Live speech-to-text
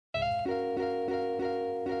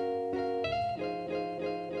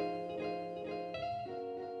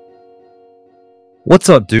What's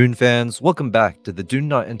up, Dune fans? Welcome back to the Dune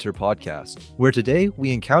Not Enter podcast, where today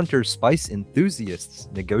we encounter spice enthusiasts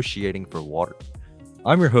negotiating for water.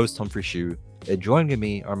 I'm your host, Humphrey Shue, and joining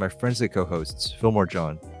me are my friends and co-hosts, Fillmore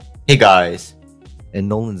John Hey guys, and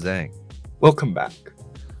Nolan Zhang. Welcome back.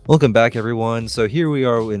 Welcome back, everyone. So here we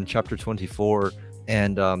are in chapter 24,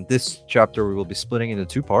 and this chapter we will be splitting into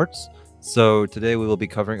two parts. So today we will be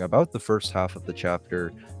covering about the first half of the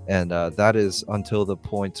chapter, and that is until the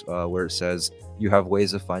point where it says you have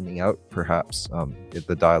ways of finding out, perhaps,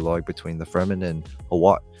 the dialogue between the Fremen and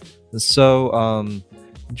Hawat. So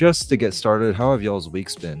just to get started, how have y'all's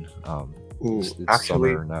weeks been? It's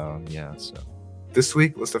Actually, summer now, yeah. So this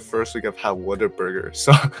week was the first week I've had Whataburger.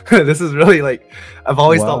 So this is really like, I've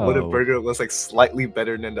always thought Wow. Whataburger was like slightly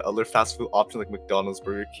better than the other fast food options like McDonald's,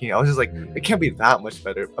 Burger King. I was just like, it can't be that much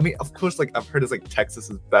better. I mean, of course, like I've heard it's like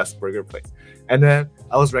Texas's best burger place. And then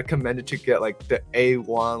I was recommended to get like the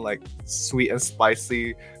A1, like sweet and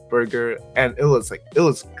spicy burger. And it was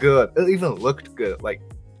good. It even looked good. Like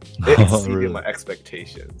it exceeded Really? my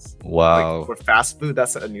expectations. Wow. Like for fast food,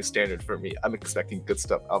 that's a new standard for me. I'm expecting good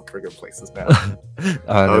stuff out of burger places now.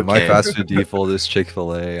 I don't know. My Okay. fast food default is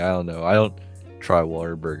Chick-fil-A. I don't know. I don't try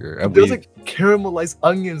Whataburger. And There was we- like caramelized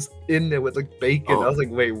onions in there with like bacon. I was like,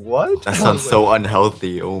 wait, what? that I sounds was so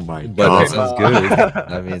unhealthy. Oh my but god. that sounds good.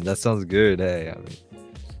 I mean, that sounds good. Hey, I mean, like,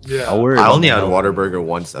 yeah. I'll worry I about only my had health. Whataburger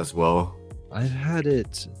once as well. I've had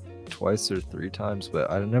it twice or three times, but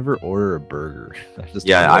I never order a burger.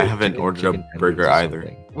 Yeah, order I haven't chicken- ordered a chicken tenders burger or either.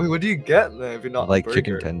 something. Wait, what do you get then if you're not Like burger?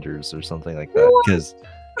 chicken tenders or something like that. Because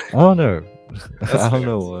I don't know. That's I don't fair.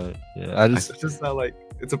 know what. Yeah, I just It's just not like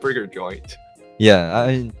it's a burger joint.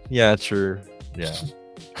 yeah, sure. Yeah.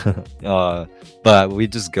 But we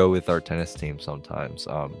just go with our tennis team sometimes.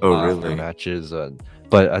 Oh, after really? matches.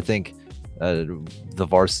 But I think the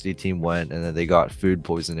varsity team went and then they got food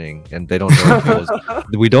poisoning, and they don't know if it was.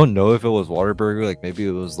 We don't know if it was Whataburger. Like maybe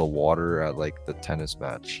it was the water at like the tennis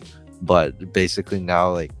match. But basically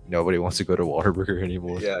now, like nobody wants to go to Whataburger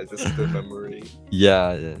anymore. Yeah, just the memory.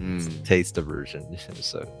 Yeah, it's Mm. taste aversion.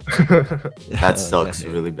 So That sucks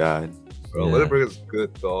really bad. Bro, Yeah. Whataburger's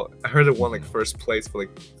good though. I heard it won like first place for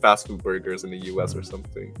like fast food burgers in the US or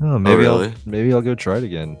something. Oh, maybe really? I'll go try it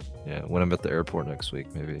again. Yeah, when I'm at the airport next week,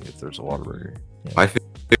 maybe if there's a Whataburger. Yeah. My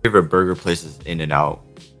favorite burger place is In-N-Out.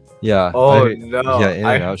 Yeah. Oh I- no. yeah, In and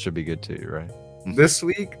I- Out should be good too, right? This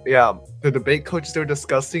week, yeah, the debate coaches, they were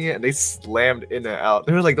discussing it and they slammed In and Out.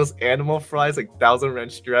 They were like those animal fries, like Thousand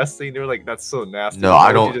Ranch dressing. They were like, that's so nasty. No, Why I would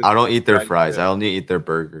you don't. just I don't eat their grind fries. it? I only eat their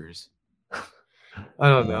burgers. I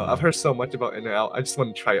don't know. I've heard so much about In and Out. I just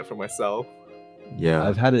want to try it for myself. Yeah.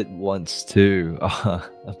 I've had it once too,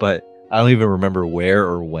 but I don't even remember where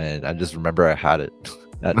or when. I just remember I had it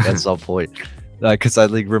at some point, because I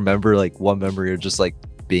like remember like one memory of just like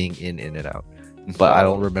being in and Out, but I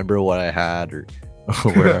don't remember what I had or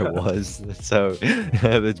where I was. So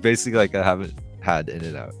it's basically like I haven't had In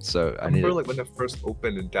and Out. So I I need. remember like when it first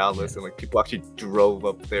opened in Dallas and like people actually drove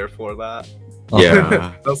up there for that. Yeah.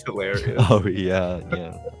 That was hilarious. Oh yeah,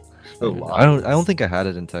 yeah. The I don't lines. think I had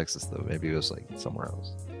it in Texas though. Maybe it was like somewhere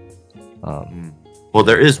else. Mm. Well,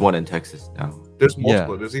 there is one in Texas now. There's Yeah.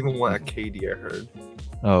 multiple. There's even one at Katy, I heard.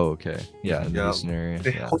 Oh, okay. Yeah, in the Yeah. Houston area.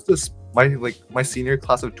 They Yeah. host this. My senior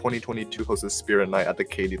class of 2022 hosted Spirit Night at the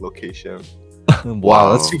Katy location.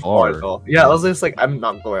 Wow, that's Too far. though. Yeah, I was just like, I'm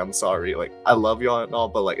not going. I'm sorry. Like, I love y'all and all,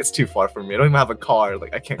 but like, it's too far for me. I don't even have a car.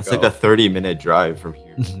 Like, I can't It's go. like a 30-minute drive from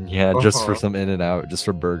here. Yeah, just for Uh-huh. some In and Out, just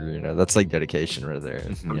for burger, that's like dedication right there.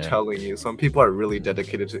 I'm Yeah. telling you, some people are really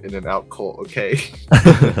dedicated to In and Out cult. Okay.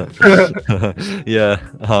 Yeah.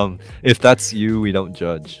 If that's you, we don't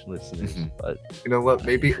judge, listeners. Mhm. But You know what?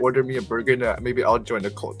 Maybe order me a burger now. Maybe I'll join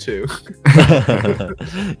the cult too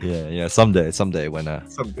yeah, someday when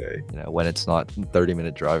someday. when it's not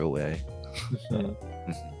 30-minute drive away. Mhm.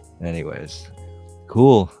 Anyways,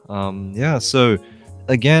 cool. Yeah, so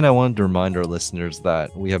again, I wanted to remind our listeners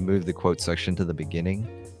that we have moved the quote section to the beginning.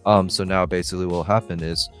 So now basically what will happen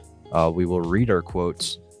is we will read our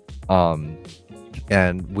quotes,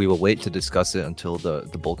 and we will wait to discuss it until the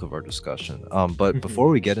bulk of our discussion. But Mhm. before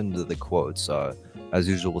we get into the quotes, as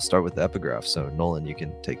usual, we'll start with the epigraph. So Nolan, you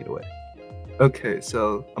can take it away. Okay,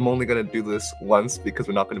 so I'm only gonna do this once because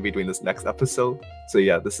we're not gonna be doing this next episode. So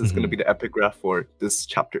yeah, this is gonna be the epigraph for this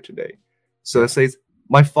chapter today. So it says,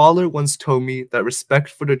 "My father once told me that respect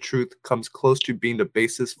for the truth comes close to being the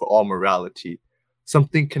basis for all morality.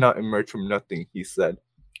 Something cannot emerge from nothing," he said.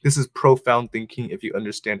 "This is profound thinking if you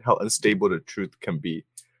understand how unstable the truth can be."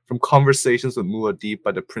 From Conversations with Muad'Dib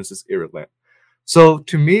by the Princess Irulan. So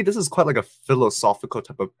to me, this is quite like a philosophical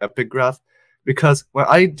type of epigraph Because when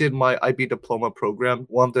I did my IB diploma program,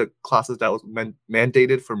 one of the classes that was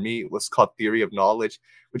mandated for me was called Theory of Knowledge,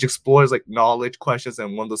 which explores like knowledge questions.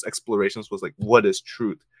 And one of those explorations was like, what is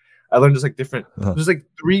truth? I learned just like different, there's like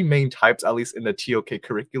three main types, at least in the TOK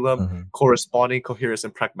curriculum: corresponding, coherent,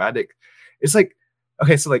 and pragmatic. It's like,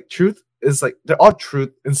 okay, so like truth is like, they're all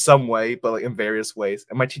truth in some way, but like in various ways.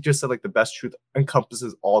 And my teacher said like the best truth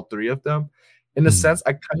encompasses all three of them. In a sense,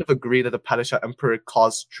 I kind of agree that the Padishah Emperor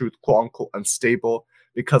calls truth quote unquote unstable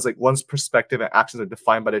because like one's perspective and actions are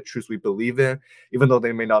defined by the truths we believe in, even though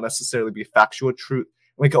they may not necessarily be factual truth.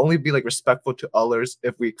 And we can only be like respectful to others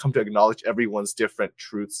if we come to acknowledge everyone's different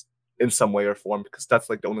truths in some way or form, because that's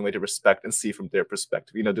like the only way to respect and see from their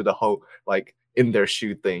perspective. You know, do the whole like in their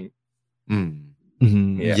shoe thing.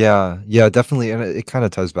 Yeah, definitely. And it kind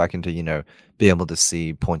of ties back into, being able to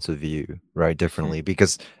see points of view, right, differently,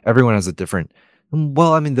 because everyone has a different.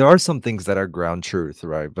 Well, I mean, there are some things that are ground truth,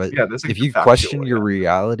 right? But Yeah, there's like if the you factual, question your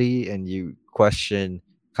reality and you question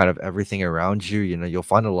kind of everything around you, you'll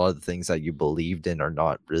find a lot of the things that you believed in are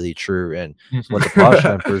not really true. And what the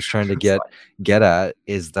Pasha Emperor is trying to get at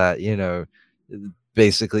is that,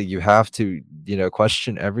 basically you have to,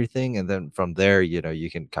 question everything, and then from there,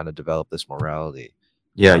 you can kind of develop this morality.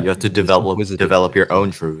 Yeah, you have to this develop inquisitiveness. your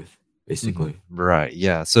own truth, basically. Right.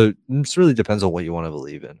 Yeah. So it really depends on what you want to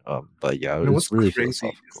believe in. But yeah, And what's it's really crazy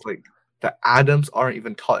philosophical. is like the atoms aren't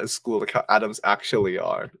even taught in school, like how atoms actually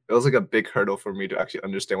are. It was like a big hurdle for me to actually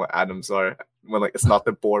understand what atoms are when like it's not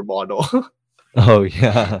the Bohr model. Oh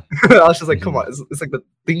yeah. I was just like, come on, it's like the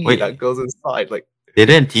thingy that goes inside. Like they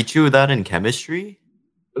didn't teach you that in chemistry?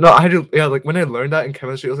 No, I do. Yeah, like when I learned that in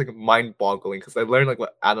chemistry, it was like mind-boggling because I learned like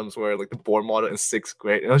what atoms were, like the Bohr model in 6th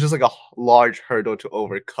grade, and it was just like a large hurdle to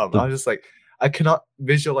overcome. I was just like, I cannot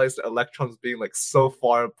visualize the electrons being like so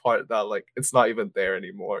far apart that like it's not even there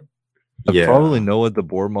anymore. I probably know what the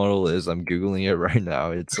Bohr model is. I'm googling it right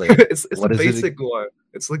now. It's like it's a basic one.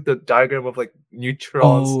 It's like the diagram of like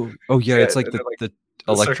neutrons. Oh yeah, it's like and the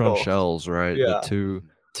electron circle. shells, right? Yeah. The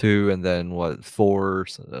two, and then what, 4,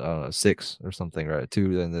 6 or something, right?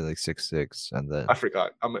 2, and then like 6, 6, and then I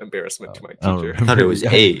forgot. I'm an embarrassment to my I don't teacher. I thought it was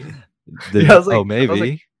 8. Yeah, I was like, oh, maybe.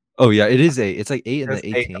 like, oh yeah, it is 8. It's like 8 and then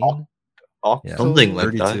 18. Yeah. Something like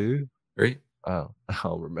 32. That, right? Oh,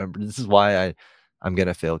 I'll remember. This is why I'm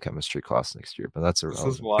gonna fail chemistry class next year, but that's irrelevant.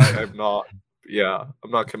 This is why I'm not. Yeah,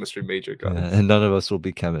 I'm not a chemistry major, guys. Yeah, and none of us will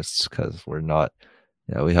be chemists because we're not.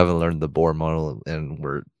 Yeah, we haven't learned the Bohr model, and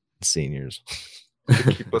we're seniors.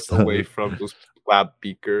 To keep us away from those lab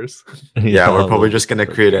beakers. Yeah, we're probably just gonna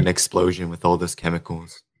create an explosion with all those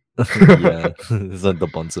chemicals. Yeah, it's like the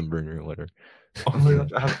Bunsen burner or whatever. Oh my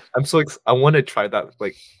gosh, I'm so I want to try that.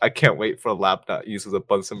 Like, I can't wait for a lab that uses a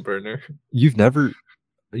Bunsen burner. You've never.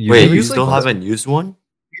 Wait, you still haven't used one?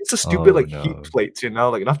 It's a stupid heat plates,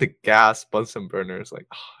 like not the gas Bunsen burners. Like,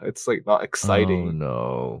 it's like not exciting. Oh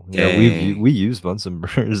no! Yeah, we use Bunsen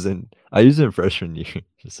burners, and I used it in freshman year.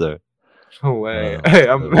 So no way. Hey,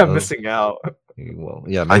 I'm missing out. Well,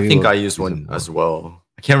 yeah, I think I used one as well.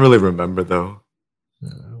 I can't really remember though.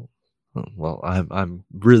 Well, I'm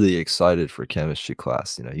really excited for chemistry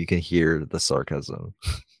class. You can hear the sarcasm.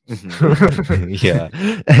 Yeah.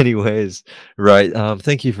 Anyways, right.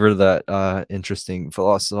 Thank you for that interesting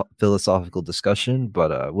philosophical discussion.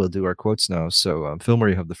 But we'll do our quotes now. So, Fillmore,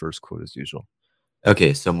 you have the first quote as usual.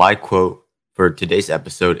 Okay, so my quote for today's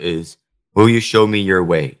episode is, "Will you show me your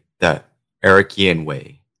way, the Arakian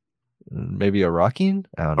way?" Maybe Arakian?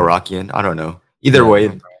 Arakian? I don't know. Either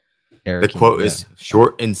way, the quote is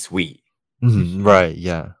short and sweet. Right.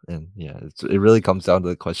 Yeah. And yeah, it really comes down to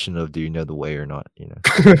the question of, do you know the way or not?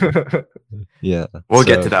 Yeah. We'll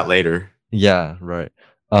get to that later. Yeah. Right.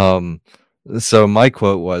 So my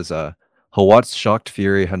quote was, Hawat's shocked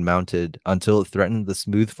fury had mounted until it threatened the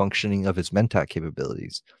smooth functioning of his mentat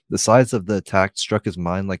capabilities. The size of the attack struck his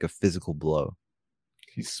mind like a physical blow.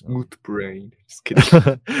 He's smooth brain. Just kidding.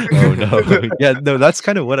 Oh no. Yeah, no, that's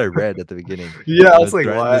kind of what I read at the beginning. Yeah, I was like,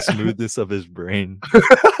 what? The smoothness of his brain.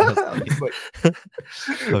 Like,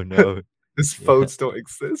 oh no. His phones don't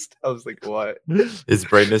exist. I was like, what? His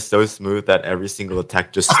brain is so smooth that every single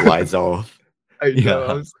attack just slides off. I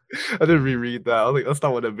know. I didn't reread that. I was like, that's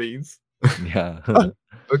not what it means. Yeah.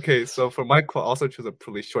 Okay, so for my quote, I also chose a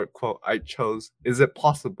pretty short quote. I chose, "Is it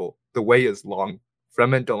possible? The way is long.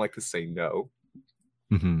 Fremen don't like to say no."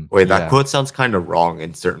 Wait, that quote sounds kind of wrong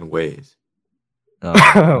in certain ways. What?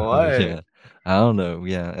 Yeah. I don't know.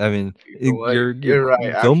 Yeah, I mean, you're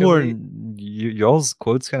right. Fillmore and y'all's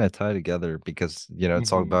quotes kind of tie together because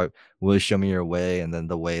it's all about, "Will you show me your way?" and then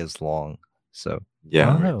the way is long. So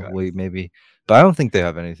yeah, I don't know. Maybe, but I don't think they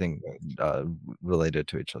have anything related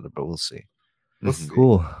to each other. But we'll see. We'll Mhm. see.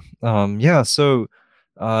 Cool. Yeah, so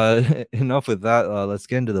enough with that. Let's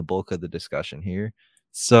get into the bulk of the discussion here.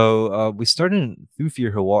 So we started through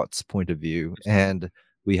Fear Hawat's point of view, and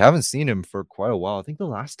we haven't seen him for quite a while. I think the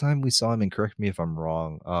last time we saw him, and correct me if I'm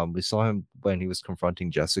wrong, we saw him when he was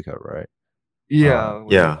confronting Jessica, right? Yeah, when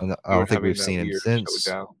Yeah. And I we were don't think having we've that seen him weird since.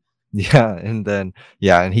 showdown. Yeah, and then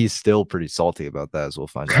and he's still pretty salty about that, as we'll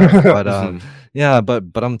find out. But Mhm. yeah, but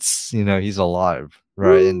he's alive,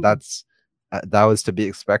 right? And Woo! that was to be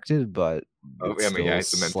expected, but Oh, it's I mean, yeah,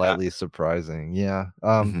 still he's the mentat. slightly surprising. Yeah.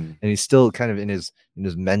 Mhm. And he's still kind of in his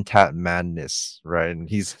mentat madness, right? And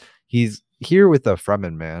he's here with a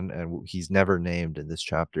Fremen man, and he's never named in this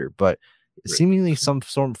chapter, but Right. seemingly some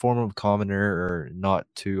form of commoner or not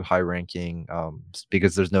too high ranking,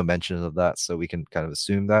 because there's no mention of that, so we can kind of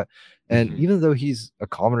assume that. And Mhm. even though he's a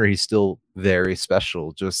commoner, he's still very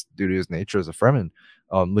special just due to his nature as a Fremen,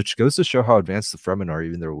 which goes to show how advanced the Fremen are.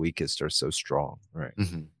 Even their weakest are so strong, right?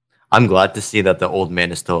 Mhm. I'm glad to see that the old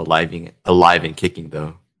man is still alive and kicking,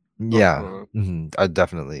 though. Yeah. Uh-huh.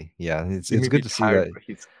 Definitely. Yeah, it's He may good be to see tired, that. but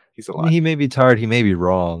he's alive. He may be tired, he may be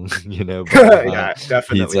wrong, but Yeah, he's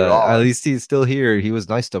definitely at wrong. least he's still here. He was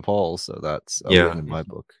nice to Paul, so that's a Yeah. win in my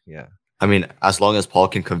book. Yeah. I mean, as long as Paul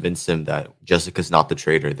can convince him that Jessica's not the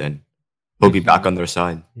traitor, then he'll be back Mhm. on their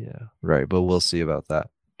side. Yeah. Right, but we'll see about that.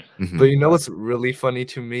 Mhm. But you know what's really funny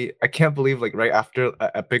to me? I can't believe like right after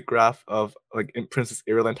an epigraph of like in Princess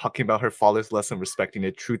Irulan talking about her father's lesson respecting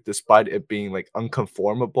the truth despite it being like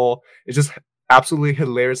unconformable. It's just absolutely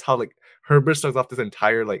hilarious how like Herbert starts off this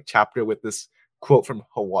entire like chapter with this quote from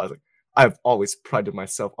Hawat. Like, I've always prided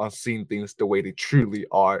myself on seeing things the way they truly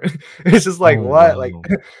are. It's just like Oh, what? Like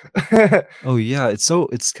wow. Oh yeah,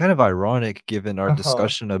 it's kind of ironic given our uh-huh.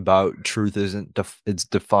 discussion about truth isn't it's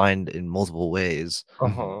defined in multiple ways,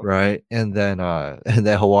 Uh-huh. right? And then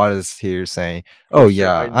Hawada's here saying, "Oh For sure,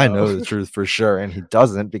 yeah, I know. know the truth for sure," and he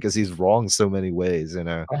doesn't because he's wrong so many ways, you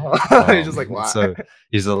know. He's just like what? So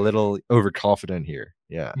he's a little overconfident here.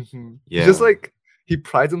 Yeah. Mhm. Yeah. He's just like he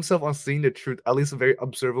prides himself on seeing the truth, at least a very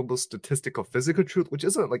observable statistical physical truth, which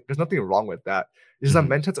isn't like there's nothing wrong with that. It's just Mhm.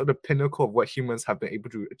 that mentats are the pinnacle of what humans have been able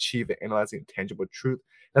to achieve in analyzing tangible truth.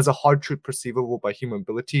 That's a hard truth perceivable by human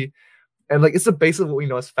ability. And like it's the basis of what we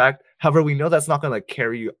know as fact. However, we know that's not gonna like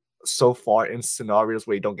carry you so far in scenarios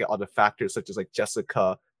where you don't get all the factors, such as like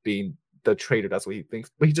Jessica being the traitor, that's what he thinks.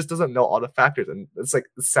 But he just doesn't know all the factors. And it's like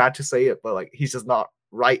sad to say it, but like he's just not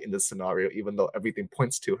right in this scenario, even though everything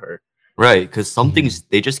points to her. Right, because some things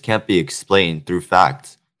they just can't be explained through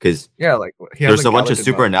facts. Because Yeah, like he there's has a bunch of Galadin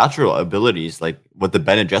supernatural abilities, like what the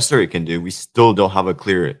Bene Gesserit can do. We still don't have a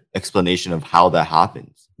clear explanation of how that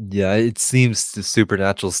happens. Yeah, it seems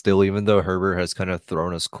supernatural still, even though Herbert has kind of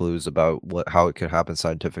thrown us clues about how it could happen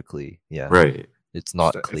scientifically. Yeah. Right. It's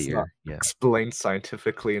not It's clear. not Yeah. explained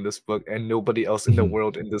scientifically in this book, and nobody else in the Mhm.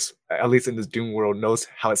 world, in this, at least in this Doom world, knows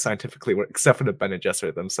how it scientifically works, except for the Bene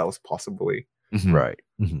Gesserit themselves, possibly. Mhm. Right.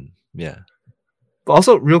 Yeah. But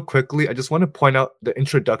also, real quickly, I just want to point out the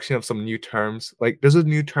introduction of some new terms. Like, there's a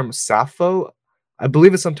new term, Sappho. I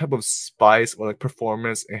believe it's some type of spice or like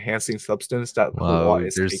performance enhancing substance that Wow. Hawat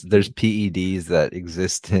is There's taking. PEDs that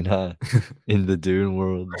exist in the Dune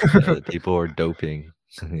world that people are doping.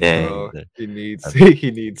 Dang. So Yeah. he needs Uh,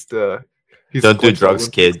 he needs the he's Don't do quite the drugs,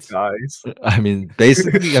 Olympics kids. guys. I mean,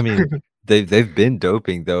 basically, they've been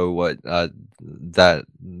doping though. What that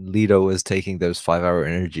Leto was taking those 5-hour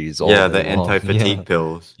energies all Yeah, day the long. anti-fatigue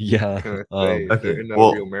pills. Yeah. Gonna Yeah. say, okay, they're in a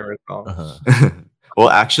well- real marathon. Uh-huh. Well,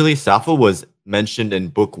 actually, Sappho was mentioned in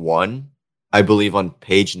book 1, I believe, on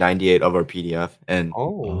page 98 of our PDF, and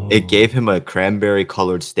Oh, it gave him a cranberry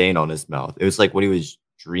colored stain on his mouth. It was like what he was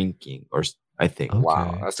drinking, I think. Oh.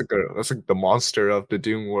 wow, Okay. that's like the monster of the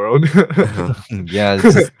Doom world. Yeah. It's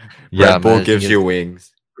just, yeah. Red Bull man, gives you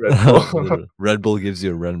wings. Red Bull. Literally. Red Bull gives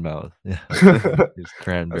you a red mouth. Yeah. It's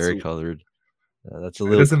cranberry That's- colored. That's a I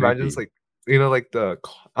little just imagine it's creepy. like like the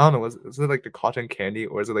I don't know, is it like the cotton candy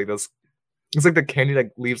or is it like those? It's like the candy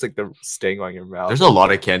that leaves like the sting on your mouth. There's a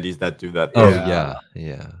lot of candies that do that. Oh Yeah.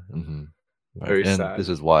 yeah. Mhm. Right. Very And sad. this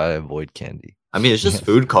is why I avoid candy. I mean, it's just Yes.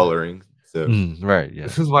 food coloring. So Right. Yeah.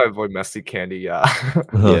 This is why I avoid messy candy. Yeah.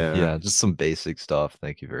 Yeah. Yeah. Just some basic stuff.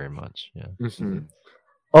 Thank you very much. Yeah. Mhm.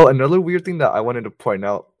 Oh, another weird thing that I wanted to point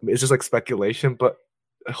out is just like speculation, but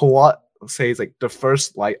Hawat says like the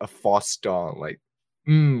first light of Foston. Like,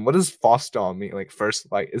 what does Foston mean? Like first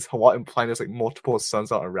light, is Hawat implying there's like multiple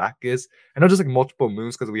suns on Arrakis? I know there's like multiple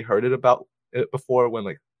moons because we heard about it before when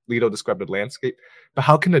like Leto described the landscape. But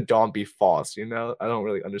how can the dawn be Fos? You know, I don't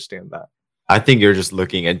really understand that. I think you're just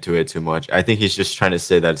looking into it too much. I think he's just trying to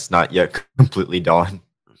say that it's not yet completely dawn.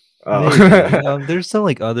 Oh. Maybe. There's some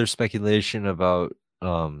like other speculation about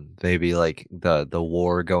maybe like the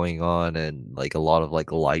war going on and like a lot of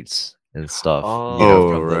like lights and stuff, Oh,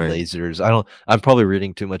 from the right. lasers. I'm probably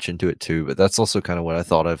reading too much into it too, but that's also kind of what I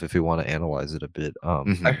thought of if we want to analyze it a bit. I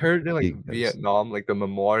Mhm. heard in like Because Vietnam, like the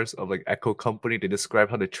memoirs of like Echo Company, they describe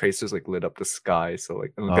how the tracers like lit up the sky. So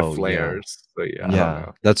like and the oh yeah. flares. So yeah, I don't Yeah,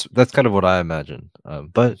 know. that's kind of what I imagine.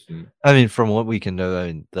 But Mhm. I mean, from what we can know, I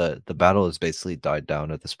mean, the battle has basically died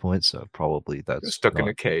down at this point, so probably They're that's stuck in not.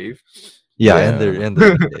 a cave. Yeah, and Yeah. they're in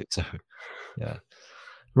a cave. So yeah,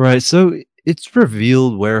 right. So it's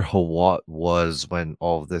revealed where Hawat was when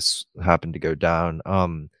all of this happened to go down.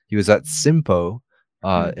 He was at Simpo,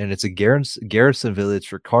 Mhm. and it's a garrison village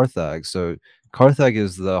for Carthag. So Carthag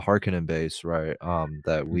is the Harkonnen base, right?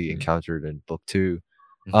 That we Mhm. encountered in book 2.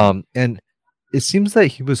 Mhm. And it seems that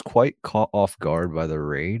he was quite caught off guard by the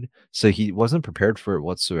raid, so he wasn't prepared for it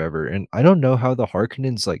whatsoever. And I don't know how the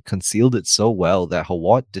Harkonnens like concealed it so well that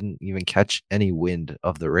Hawat didn't even catch any wind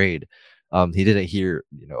of the raid. He didn't hear,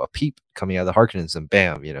 a peep coming out of the Harkonnens, and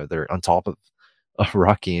bam, they're on top of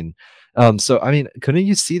Rocking. So I mean, couldn't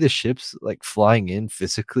you see the ships like flying in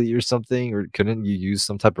physically or something, or couldn't you use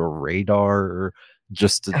some type of radar or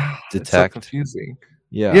just to It's so detect? confusing.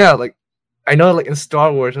 Yeah. Yeah, like I know like in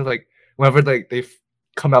Star Wars, it's like whenever like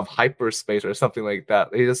come out of hyperspace or something like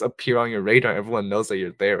that, they just appear on your radar. Everyone knows that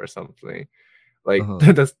you're there or something. Like Uh-huh.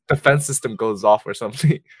 the defense system goes off or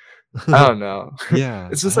something. I don't know. Yeah,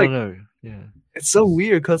 It's I just don't like know. Yeah. it's so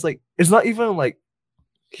weird because like it's not even like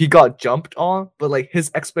he got jumped on, but like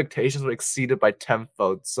his expectations were exceeded by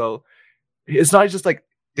tenfold. So it's not just like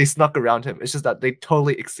they snuck around him. It's just that they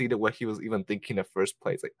totally exceeded what he was even thinking in the first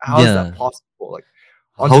place. Like, how is that Yeah. possible? Like,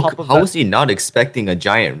 on top of How that, was he not expecting a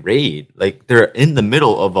giant raid? Like they're in the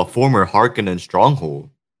middle of a former Harkonnen stronghold.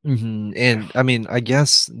 And I mean, I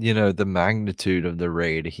guess, the magnitude of the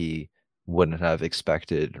raid he wouldn't have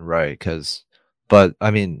expected, right? But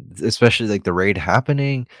I mean, especially like the raid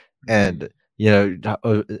happening Mhm. and,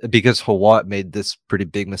 because Hawat made this pretty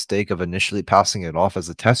big mistake of initially passing it off as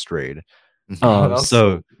a test raid. Mhm. Oh, that was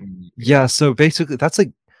So so yeah, so basically that's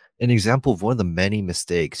like an example of one of the many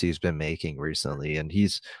mistakes he's been making recently. And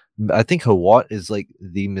I think Hawat is like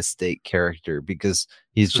the mistake character because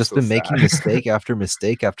he's this is just so been sad. making mistake after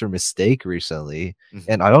mistake after mistake recently.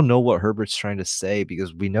 And Mhm. I don't know what Herbert's trying to say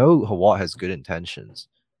because we know Hawat has good intentions.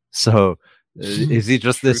 So is he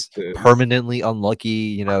just Truth this is permanently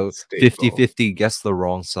unlucky, unstable. 50-50 guess the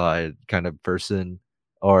wrong side kind of person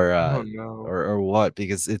or Oh no. or what?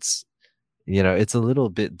 Because it's a little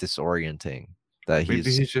bit disorienting that Maybe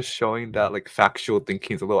he's he's just showing that like factual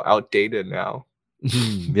thinking is a little outdated now.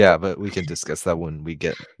 yeah, but we can discuss that when we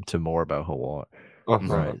get to more about Hawaii. Uh-huh. Mhm.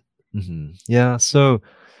 Right. Yeah, so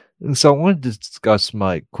I wanted to discuss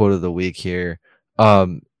my quote of the week here.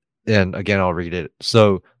 Um and again I'll read it.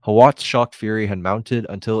 So Hawat's shock fury had mounted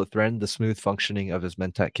until it threatened the smooth functioning of his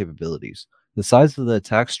mentat capabilities. The size of the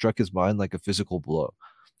attack struck his mind like a physical blow.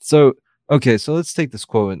 So okay, so let's take this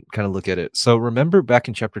quote and kind of look at it. So remember back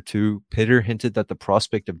in chapter 2, Pitter hinted that the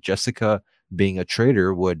prospect of Jessica being a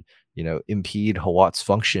traitor would, impede Hawat's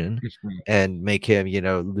function Mhm. and make him,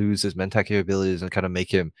 lose his mentat capabilities and kind of make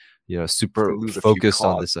him, He's super gonna lose a few focused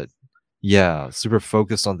on this. cogs. Yeah, super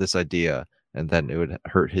focused on this idea, and then it would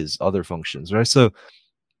hurt his other functions, right? So,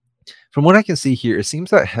 from what I can see here, it seems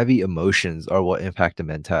that heavy emotions are what impact a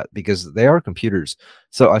mentat because they are computers.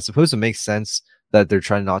 So, I suppose it makes sense that they're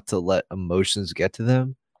trying not to let emotions get to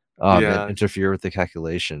them, and Yeah. interfere with the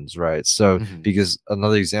calculations, right? So, Mhm. because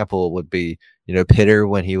another example would be, Pitter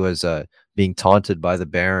when he was being taunted by the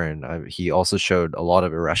Baron, he also showed a lot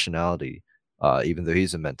of irrationality, even though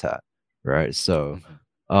he's a mentat, right? So,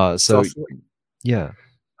 Mhm. It's so also yeah.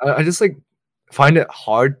 I just like find it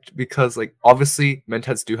hard because like obviously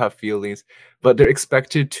mentats do have feelings, but they're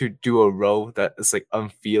expected to do a role that is like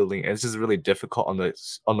unfeeling, and it's just really difficult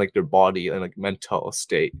on like their body and like mental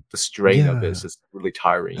state. The strain of it is Yeah. just really I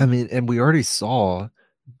tiring. mean, and we already saw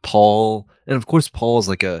Paul, and of course, Paul's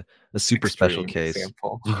like a super special Extreme case.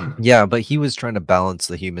 example. Mhm. Yeah, but he was trying to balance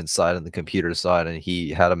the human side and the computer side, and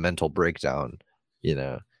he had a mental breakdown, you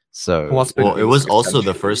know. So What's been Well, it doing this was for also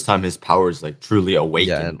the first centuries. time his powers like truly yeah, and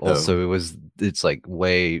awakened, though. also it's like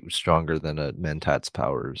way stronger than a Mentat's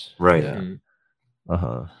powers. Right. Yeah. Mhm.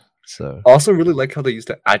 Uh-huh. So I also really like how they use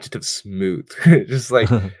the adjective smooth. Just like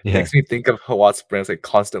yeah. makes me think of Hawat's brain as like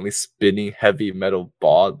constantly spinning heavy metal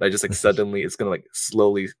ball that just like suddenly it's gonna like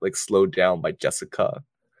slowly like slow down by Jessica.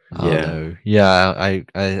 I don't Yeah. know. Yeah, I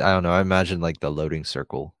don't know. I imagine like the loading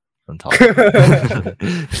circle on top of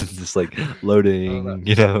it. Just like Oh, that loading,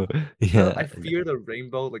 no, Yeah. I fear the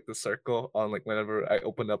rainbow, like the circle on like whenever I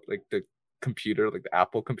open up like the computer, like the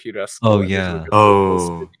Apple computer at Oh school, and there's like yeah. a circle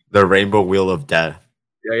spinning. Oh, the rainbow wheel of death.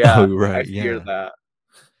 Yeah, Oh, I right. fear Yeah. that.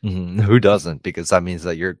 Who doesn't? Because that means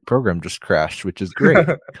that your program just crashed, which is great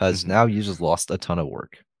because Mhm. now you just lost a ton of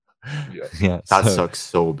work. Yeah. Yeah. That So sucks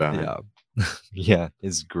so bad. yeah, yeah,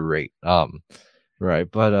 it's great. Right,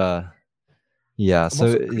 but yeah. I'm So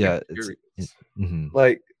also kind of yeah, curious. mhm.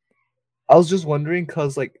 Like, I was just wondering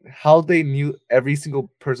because like how they knew every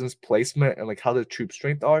single person's placement and like how the troop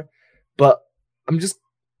strength are, but I'm just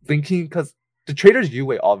thinking because the traitors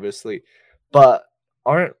Yue obviously, but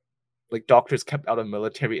aren't like doctors kept out of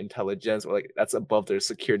military intelligence or like that's above their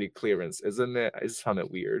security clearance, isn't it? I just found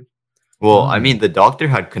it weird. Well, I Mm. mean, the doctor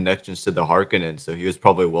had connections to the Harkonnen, so he was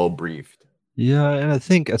probably well briefed. Yeah, and I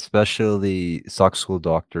think especially stock school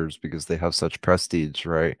doctors because they have such prestige,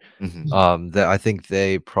 right? Hmm. That I think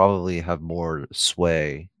they probably have more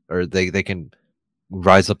sway, or they can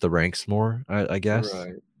rise up the ranks more. I guess.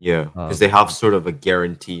 Right. Yeah, because they Um, have sort of a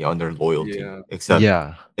guarantee on their loyalty. Yeah. Except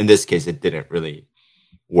yeah, in this case, it didn't really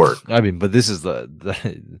work. I mean, but this is the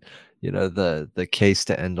the case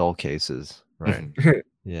to end all cases, right? Mhm.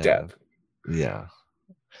 Yeah, Death. yeah,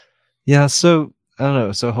 yeah. So I don't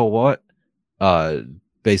know. So Hawat, uh,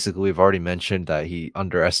 basically, we've already mentioned that he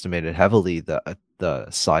underestimated heavily the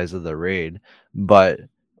size of the raid, but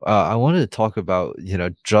I wanted to talk about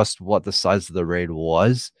just what the size of the raid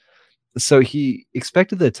was. So he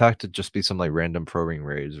expected the attack to just be some like random probing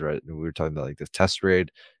raids, right? We were talking about like the test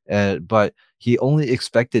raid, and but he only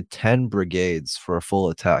expected 10 brigades for a full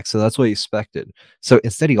attack. So that's what he expected. So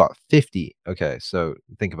instead he got 50. Okay, so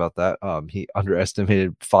think about that. He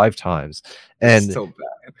underestimated 5 times. That's And so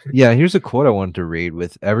bad. yeah, here's a quote I wanted to read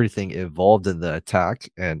with everything involved in the attack,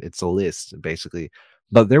 and it's a list basically.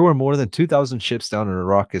 But there were more than 2,000 ships down in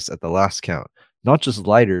Arrakis at the last count, not just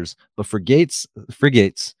lighters, but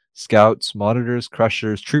frigates, scouts, monitors,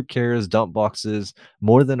 crushers, troop carriers, dump boxes,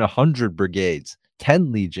 more than 100 brigades,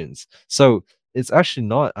 10 legions. So it's actually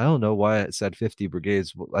not. I don't know why it said 50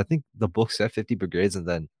 brigades. I think the book said 50 brigades, and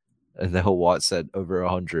then Watt said over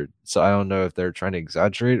 100. So I don't know if they're trying to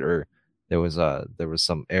exaggerate or there was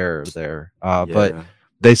some error there. But Yeah.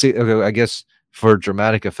 basically, okay, I guess for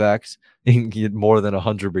dramatic effects, you can get more than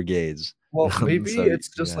 100 brigades. Well, maybe So it's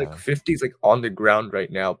just like yeah, 50's like on the ground right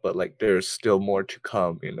now, but like there's still more to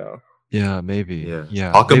come, you know. yeah, maybe, Yeah.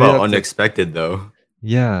 yeah, Talk maybe about that's like unexpected, though.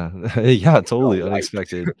 yeah, yeah, All totally right.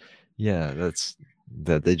 unexpected. Yeah, that's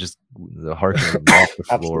that they just the Harkonnen mopped the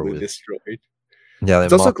floor Absolutely with. destroyed. Yeah, they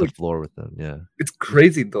It's also mopped the like floor with them. Yeah. it's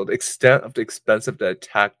crazy though the extent of the expense of the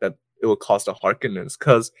attack that it will cost the Harkonnens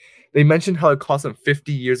because they mentioned how it cost them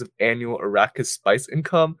 50 years of annual Arrakis spice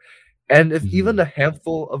income, and if even Mhm. a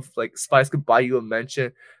handful of like spice could buy you a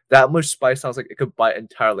mention, that much spice sounds like it could buy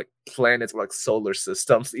entire like planets or like solar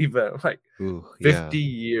systems. Even like Ooh, 50 yeah.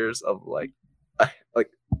 years of like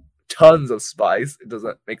tons of spice, it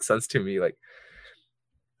doesn't make sense to me. Like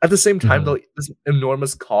at the same time Mhm. though, this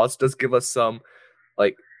enormous cost does give us some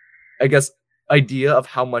like I guess idea of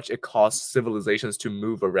how much it costs civilizations to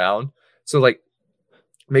move around. So like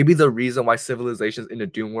maybe the reason why civilizations in the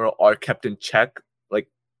Doom world are kept in check, like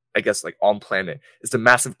I guess like on planet, is the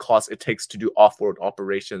massive cost it takes to do off-world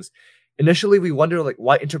operations. Initially, we wonder like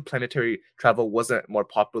why interplanetary travel wasn't more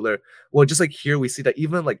popular. Well, just like here, we see that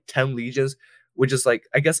even like 10 legions, which is like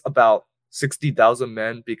I guess about 60,000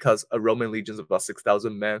 men, because a Roman legion is about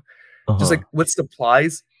 6,000 men, just Uh-huh. like with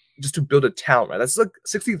supplies just to build a town, right? That's like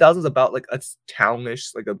 60,000 is about like a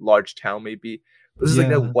townish, like a large town maybe. But this is like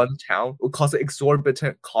that Yeah. one town would cost an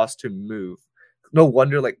exorbitant cost to move. No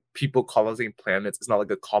wonder like people colonizing planets is not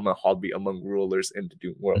like a common hobby among rulers in the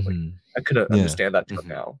Doom world. Like Mhm. I couldn't Yeah. understand that till Mhm.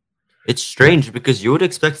 now. It's Yeah. strange because you would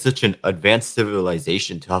expect such an advanced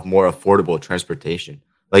civilization to have more affordable transportation.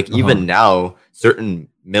 Like Uh-huh. even now, certain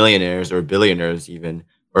millionaires or billionaires even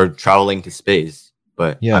are traveling to space.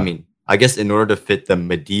 But I Yeah. mean, I guess in order to fit the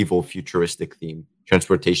medieval futuristic theme,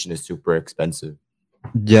 transportation is super expensive.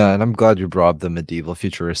 Yeah, and I'm glad you brought up the medieval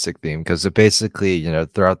futuristic theme because it basically,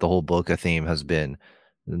 throughout the whole book, a theme has been,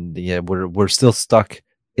 yeah, we're still stuck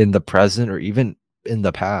in the present or even in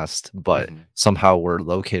the past, but Mhm. somehow we're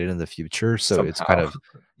located in the future. So it's kind Somehow. of,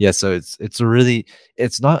 yeah. So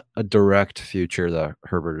it's not a direct future that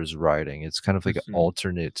Herbert is writing. It's kind of like an Mhm.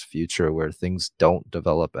 alternate future where things don't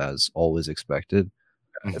develop as always expected.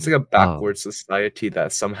 It's Mhm. like a Um, backward society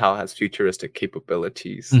that somehow has futuristic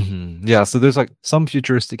capabilities. Yeah, so there's like some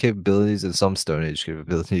futuristic capabilities and some Stone Age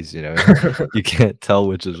capabilities, and you can't tell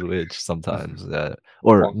which is which sometimes, Mhm.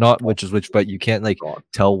 or Wonk, not wonk, which is which, but you can't like wonk.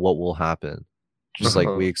 tell what will happen. Just like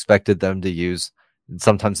we Uh-huh. expected them to use,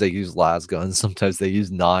 sometimes they use las guns, sometimes they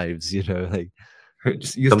use knives, like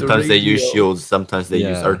Just use the Sometimes they use radio. shields, sometimes they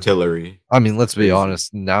use Yeah. artillery. I mean, let's be Crazy.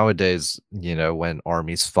 honest. Nowadays, when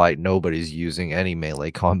armies fight, nobody's using any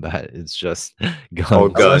melee combat. It's just guns. Oh,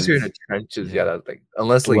 Unless you're in guns. the trenches, Yeah. yeah, that's like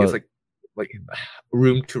unless like it's Well- like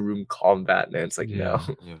room to room combat, and it's like Yeah.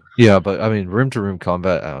 no. Yeah. Yeah, but I mean, room to room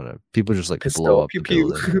combat. I don't know. People just like Pistol, blow up pew, the pew.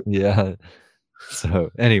 building. Yeah. So,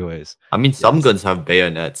 anyways, I mean, some Yes. guns have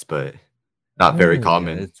bayonets, but not very yeah,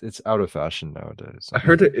 common. It's out of fashion nowadays. I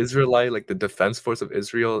heard the Israelite, like the defense force of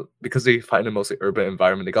Israel, because they fight in a mostly urban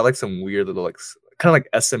environment, they got like some weird little like kind of like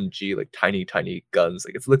SMG, like tiny guns.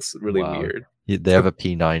 Like it looks really Wow. weird. They have a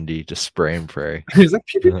P90, just spray and pray. It's like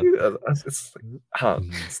pew, pew, pew. It's like,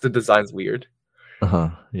 Mhm. it's the design's weird.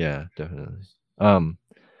 Yeah, definitely.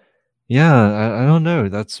 Yeah, I don't know.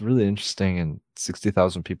 That's really interesting. And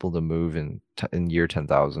 60,000 people to move in year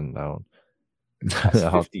 10,000 now. That's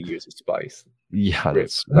 50 years of spice. Yeah, Rip.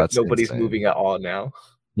 that's Nobody's insane. moving at all now.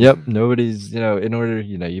 Yep, nobody's. In order,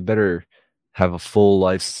 you better have a full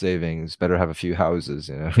life savings. Better have a few houses.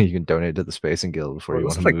 You can donate to the Spacing Guild before you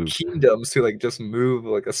It's want to like move. kingdoms to like just move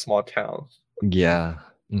like a small town. Yeah.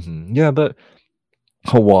 Yeah, but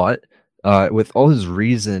Hawat, with all his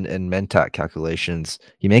reason and mentat calculations,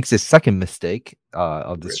 he makes his second mistake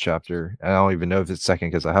of this Rip. chapter. I don't even know if it's second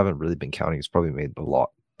because I haven't really been counting. He's probably made a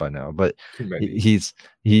lot by now, but Too many.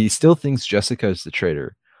 he still thinks Jessica is the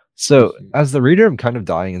traitor. So Mhm. as the reader, I'm kind of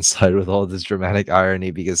dying inside with all this dramatic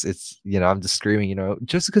irony because it's I'm just screaming,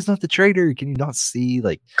 Jessica's not the traitor. Can you not see?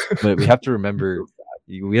 Like, but we have to remember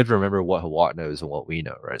what Hawat knows and what we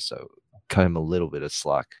know, right? So cut him a little bit of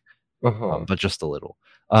slack, but just a little.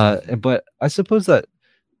 But I suppose that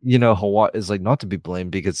Hawat is like not to be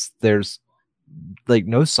blamed because there's like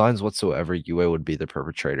no signs whatsoever Yue would be the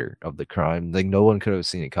perpetrator of the crime. Like no one could have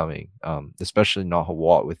seen it coming. Especially not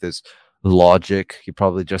Hawat with his logic. He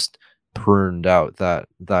probably just pruned out that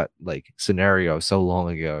like scenario so long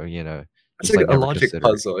ago. It's He's, like a never logic considered it.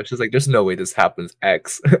 puzzle. It's just like there's no way this happens.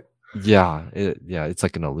 X. Yeah, it's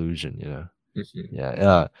like an illusion.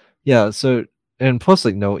 Mhm. Yeah. So and plus,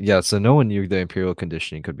 like so no one knew the imperial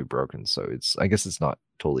conditioning could be broken. So I guess it's not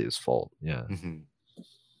totally his fault. Yeah. Mhm.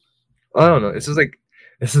 I don't know. It's just like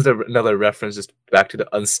this is another reference just back to the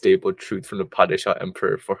unstable truth from the Padishah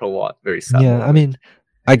Emperor for Hawat. Very sad. Yeah, I moment. mean,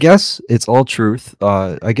 I guess it's all truth.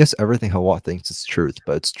 I guess everything Hawat thinks is truth,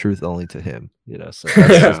 but it's truth only to him. So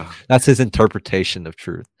that's his interpretation of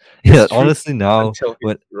truth. Yeah, It's truth honestly, now until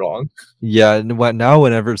when he's wrong. now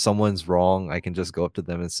whenever someone's wrong, I can just go up to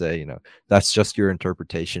them and say, that's just your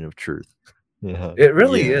interpretation of truth. Yeah. It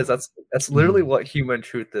really Yeah. is. That's literally Mhm. what human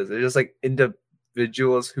truth is. It's just like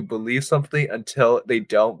individuals who believe something until they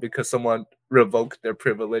don't because someone revoked their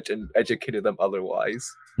privilege and educated them otherwise.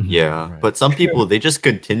 Yeah, Right. but some people they just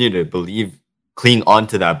continue to cling on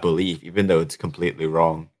to that belief, even though it's completely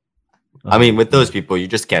wrong. I mean, with those people, you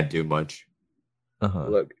just can't do much.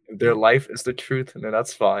 Look, if their life is the truth, then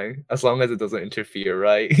that's fine. As long as it doesn't interfere,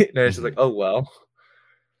 right? then it's just like, oh well.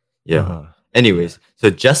 Yeah. Anyways, so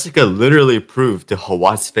Jessica literally proved to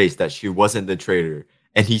Hawat's face that she wasn't the traitor,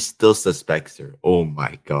 and he still suspects her. Oh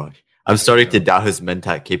my gosh. I'm starting to doubt his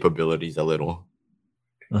mentat capabilities a little.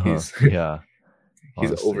 He's Yeah. he's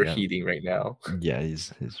Honestly, yeah. overheating right now. Yeah,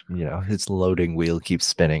 his his loading wheel keeps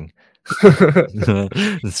spinning.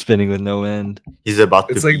 It's spinning with no end. He's about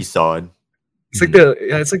to It's be like- sawed. It's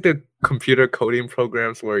like the computer coding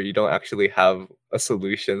programs where you don't actually have a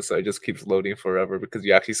solution, so it just keeps loading forever because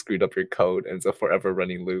you actually screwed up your code and it's a forever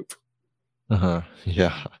running loop.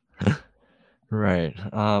 Yeah. Right.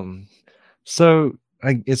 So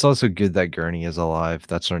it's also good that Gurney is alive.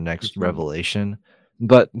 That's our next Mhm. revelation.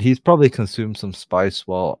 But he's probably consumed some spice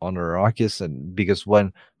while on Arrakis, and because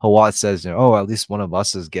when Hawat says, "Oh, at least one of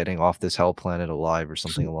us is getting off this hell planet alive," or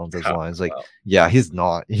something along those lines, like, Wow. yeah, he's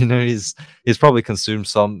not. He's probably consumed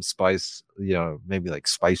some spice. Maybe like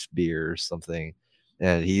spice beer or something.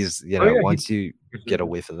 And he's, Oh, yeah, once you get Mhm. a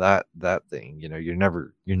whiff of that thing, you're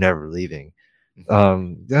never leaving. I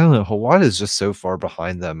don't know. Hawat is just so far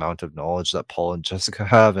behind the amount of knowledge that Paul and Jessica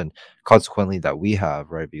have, and consequently that we have,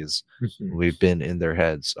 right? Because Mhm. we've been in their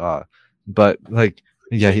heads. But like,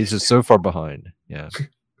 yeah, he's just so far behind. Yeah.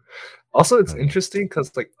 Also, it's Okay. interesting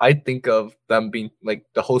because like I think of them being like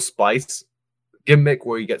the whole spice gimmick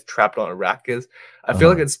where you get trapped on Arrakis. I feel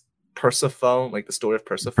like it's Persephone, like the story of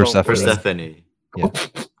Persephone. Persephone. Persephone. Yeah.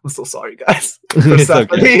 I'm so sorry, guys. It's okay.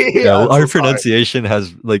 Persephone. Yeah, I'm our so sorry. pronunciation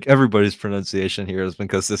has, like, everybody's pronunciation here has been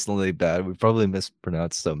consistently bad. We probably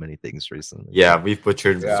mispronounced so many things recently. Yeah, we've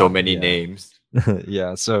butchered Yeah. so many Yeah. names.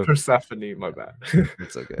 Yeah. So Persephone, my bad.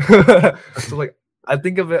 it's okay. So like I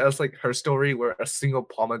think of it as like her story where a single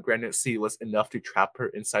pomegranate seed was enough to trap her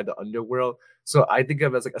inside the underworld. So I think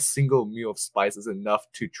of it as like a single meal of spice is enough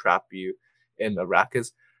to trap you in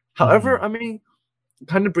Arrakis. However, I mean, it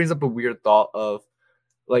kind of brings up a weird thought of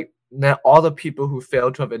like now all the people who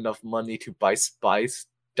failed to have enough money to buy spice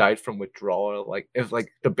died from withdrawal. Like if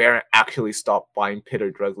like the Baron actually stopped buying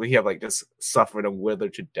bitter drugs, would he have like just suffered and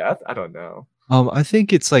withered to death? I don't know. I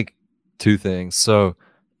think it's like two things. So,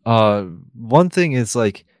 one thing is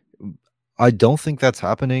like I don't think that's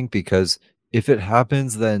happening because if it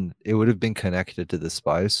happens, then it would have been connected to the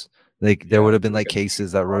spice. Like there would have been like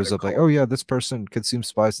cases that rose up like, oh yeah, this person consumed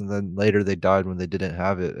spice, and then later they died when they didn't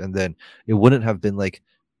have it, and then it wouldn't have been like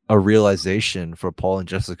a realization for Paul and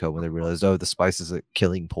Jessica when they realized, oh, the spice is a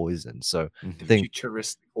killing poison. So I think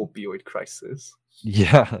Futuristic opioid crisis.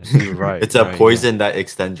 yeah, you're right. It's a right, poison that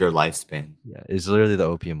extends your lifespan. Yeah, it's literally the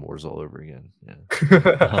opium wars all over again.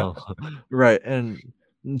 Yeah. Right, and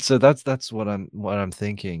so that's what I'm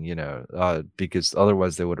thinking, because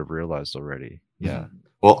otherwise they would have realized already. Yeah.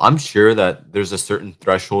 Well, I'm sure that there's a certain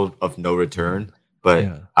threshold of no return, but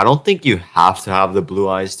Yeah. I don't think you have to have the blue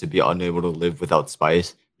eyes to be unable to live without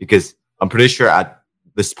spice because I'm pretty sure at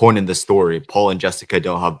this point in the story, Paul and Jessica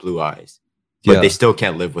don't have blue eyes, but Yeah. they still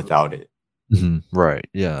can't live without it. Right.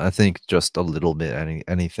 Yeah, I think just a little bit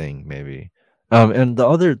anything maybe. And the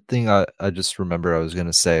other thing I just remember I was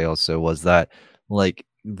gonna say also was that like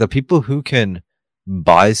the people who can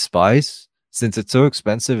buy spice, since it's so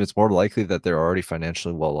expensive, it's more likely that they're already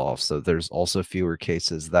financially well off. So there's also fewer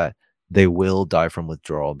cases that they will die from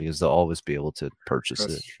withdrawal because they'll always be able to purchase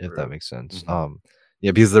That's it, if true. that makes sense. Mhm.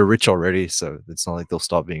 Yeah, because they're rich already, so it's not like they'll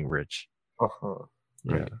stop being rich. Uh-huh.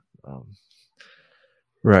 Yeah. Right.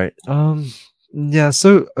 Right. Yeah,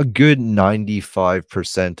 so a good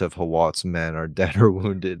 95% of Hawat's men are dead or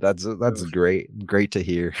wounded. That's Ugh. great to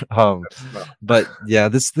hear. That's not But yeah,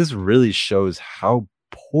 this really shows how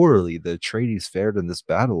poorly the Atreides fared in this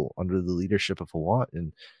battle under the leadership of Hawat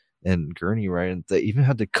and Gurney, right? And they even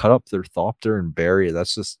had to cut up their Thopter and bury it.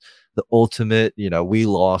 That's just the ultimate, we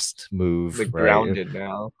lost move, like right? grounded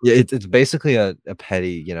now. Yeah, it's basically a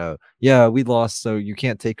petty, yeah, we lost, so you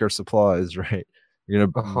can't take our supplies, right? You're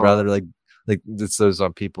gonna Uh-huh. rather like it's those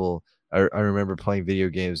people. I remember playing video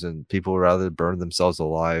games and people would rather burn themselves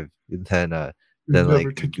alive than You're like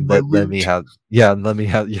never taking my let me loot. have they Yeah.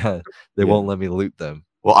 won't let me loot them.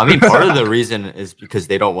 Well, I mean, part of the reason is because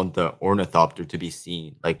they don't want the ornithopter to be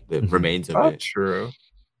seen, like the Mhm. remains of Not it. true.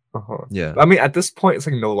 Uh-huh. Yeah. I mean, at this point, it's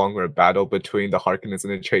like no longer a battle between the Harkonnens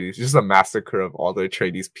and the Atreides. It's just a massacre of all the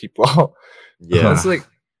Atreides people. Yeah. It's like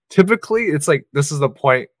typically it's like this is the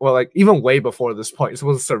point. Well, like even way before this point, you're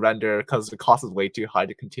supposed to surrender because the cost is way too high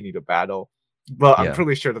to continue the battle. But I'm Yeah.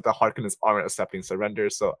 pretty sure that the Harkonnens aren't accepting surrender.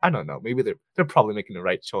 So I don't know. Maybe they're probably making the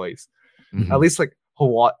right choice. Mhm. At least like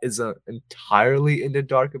Hawat isn't entirely in the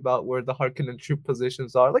dark about where the Harkonnen troop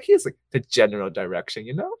positions are. Like he has like the general direction,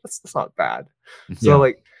 that's not bad. So Yeah.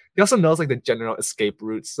 like he also knows like the general escape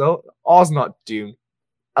routes. So all's not doomed.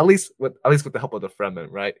 At least with the help of the Fremen,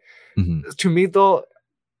 right? Mhm. To me though,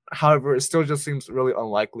 however, it still just seems really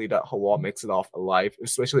unlikely that Hawat makes it off alive,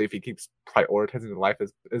 especially if he keeps prioritizing the life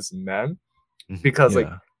as his men. Because like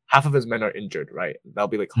Yeah. half of his men are injured, right? That'll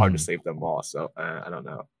be like hard to Mhm. save them all. So I don't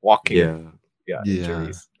know. Walking Yeah. yeah, Yeah.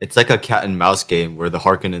 injuries. It's like a cat and mouse game where the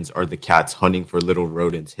Harkonnens are the cats hunting for little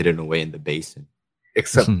rodents hidden away in the basin.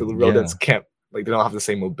 Except the rodents Yeah. can't like they don't have the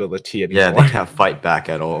same mobility anymore. Yeah, they can't fight back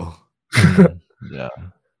at all. Yeah.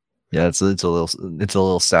 Yeah, it's a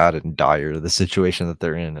little sad and dire, the situation that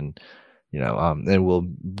they're in, and and we'll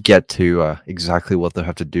get to exactly what they'll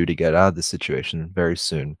have to do to get out of the situation very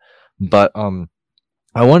soon. But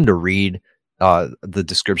I wanted to read the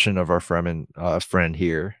description of our friend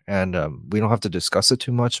here, and we don't have to discuss it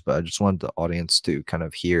too much, but I just wanted the audience to kind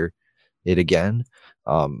of hear it again.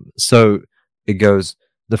 So it goes.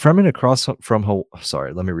 The Fremen across from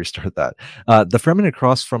sorry, let me restart that. The Fremen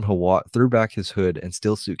across from Hawat threw back his hood and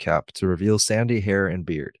stillsuit cap to reveal sandy hair and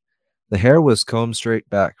beard. The hair was combed straight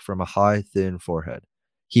back from a high, thin forehead.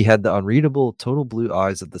 He had the unreadable, total blue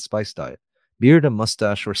eyes of the spice diet. Beard and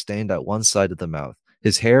mustache were stained at one side of the mouth,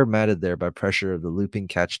 his hair matted there by pressure of the looping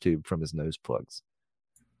catch tube from his nose plugs.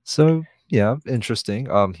 So, yeah, interesting.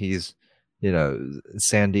 He's,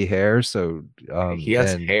 sandy hair. So, he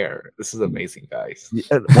has and hair. This is amazing, guys.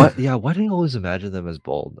 what? Yeah, why do you always imagine them as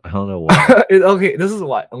bald? I don't know why. Okay, this is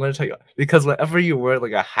why I'm gonna tell you because whenever you wear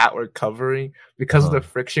like a hat or covering, because of the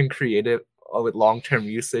friction created with long-term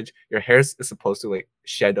usage, your hair is supposed to like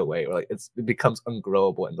shed away or like it becomes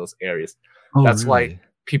ungrowable in those areas. Oh, That's why really?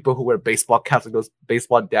 people who wear baseball caps, like those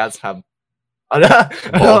baseball dads, have. I don't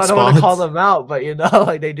want to call spots. them out, but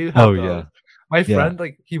like they do have Oh, those. yeah. My friend,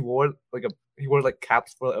 like he wore like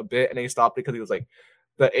caps for a bit, and then he stopped because he was like,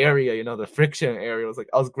 the area, the friction area was like,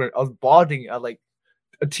 I was balding at like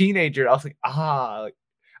a teenager. I was like, like,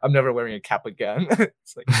 I'm never wearing a cap again.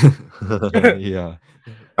 It's like, yeah.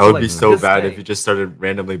 That would like, be I'm so just bad if saying. you just started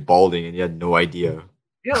randomly balding and you had no idea.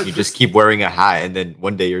 Yeah, like You this, just keep wearing a hat and then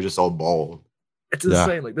one day you're just all bald. it's Yeah.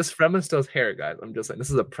 insane. Like this Fremen still has hair, guys. I'm just saying, this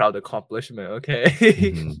is a proud accomplishment. Okay.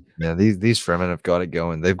 Mhm. Yeah, these Fremen have got it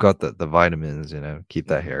going. They've got the vitamins, keep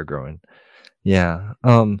that hair growing. Yeah.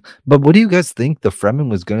 But what do you guys think the Fremen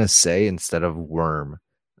was gonna say instead of worm?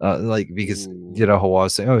 Because Ooh. Hawa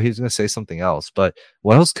was saying, oh, he's gonna say something else. But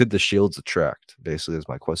what else could the shields attract? Basically, is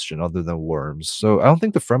my question, other than worms. So I don't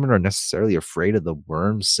think the Fremen are necessarily afraid of the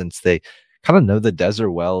worms since they kind of know the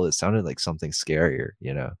desert well. It sounded like something scarier,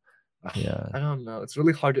 Yeah. I don't know. It's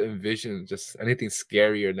really hard to envision just anything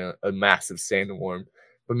scarier than a massive sandworm.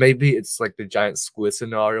 But maybe it's like the giant squid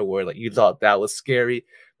scenario where like you thought that was scary,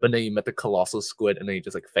 but then you met the colossal squid and then you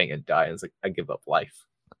just like faint and die, and it's like I give up life.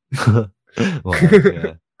 Wow,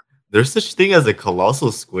 yeah. There's such thing as a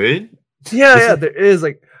colossal squid? Yeah, there is.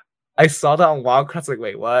 Like I saw that on Wildcrafts, like,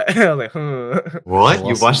 wait, what? I was like, What?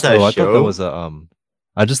 You Colossal- watched that oh, I show? thought that was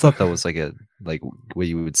I just thought that was like what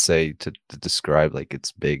you would say to describe like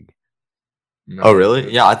it's big. No, Oh, really?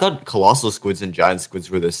 Yeah, I thought colossal squids and giant squids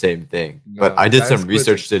were the same thing. But No, I did giant some squids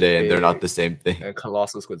research are today and they're not big. the same thing. And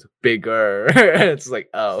colossal squid's bigger. It's like,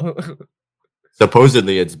 oh.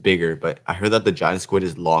 Supposedly it's bigger, but I heard that the giant squid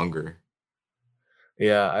is longer.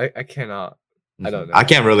 Yeah, I cannot. I don't know. I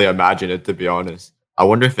can't really imagine it, to be honest. I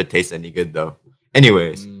wonder if it tastes any good, though.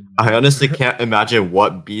 Anyways, I honestly can't imagine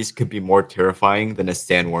what beast could be more terrifying than a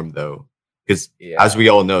sandworm, though. Because as we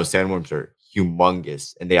all know, sandworms are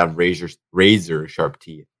humongous and they have razor sharp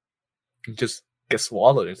teeth. You just get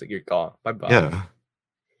swallowed. It's like you're gone. Bye bye. Yeah.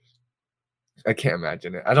 I can't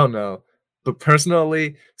imagine it. I don't know. But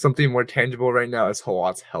personally, something more tangible right now is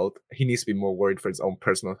Hawat's health. He needs to be more worried for his own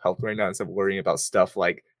personal health right now instead of worrying about stuff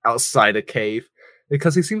like outside a cave.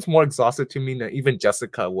 Because he seems more exhausted to me than even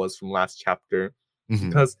Jessica was from last chapter.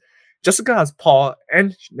 Because Jessica has Paul,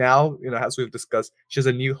 and now, as we've discussed, she has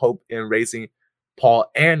a new hope in raising Paul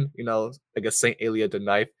and, I guess Saint Aelia the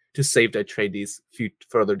Knife to save the Atreides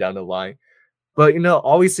further down the line. But,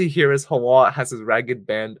 all we see here is Hawat has his ragged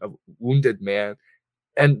band of wounded man,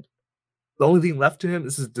 and the only thing left to him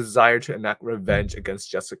is his desire to enact revenge against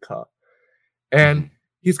Jessica. And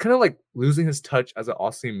he's kind of like losing his touch as an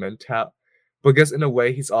Aussie mentat, but I guess in a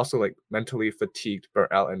way he's also like mentally fatigued,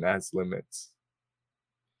 burnt out, and at his limits.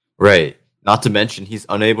 Right. Not to mention he's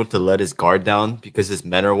unable to let his guard down because his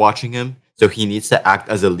men are watching him. So he needs to act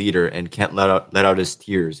as a leader and can't let out his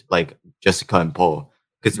tears like Jessica and Paul.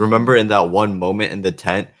 Because remember in that one moment in the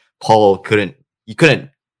tent, Paul couldn't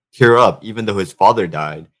tear up even though his father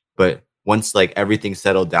died. But once like everything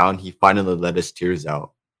settled down, he finally let his tears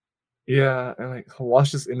out. Yeah, and like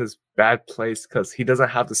Hawat's just in this bad place because he doesn't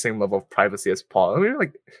have the same level of privacy as Paul. I mean,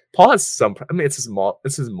 like Paul has some. I mean, it's his mom.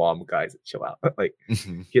 It's his mom, guys. Chill out. Like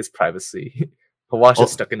he has privacy. Hawat's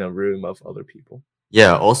just stuck in a room of other people.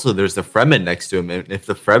 Yeah. Also, there's the Fremen next to him, and if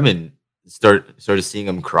the Fremen started seeing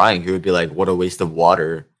him crying, he would be like, "What a waste of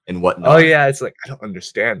water and whatnot." Oh yeah, it's like I don't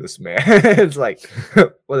understand this man. It's like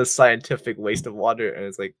what a scientific waste of water, and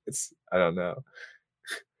it's like I don't know.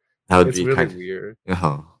 That would it's be really kind of weird.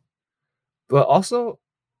 Uh-huh. But also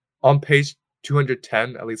on page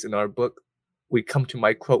 210, at least in our book, we come to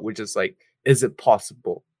my quote, which is like, "Is it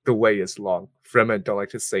possible? The way is long. Fremen don't like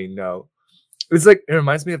to say no." It's like it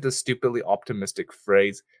reminds me of the stupidly optimistic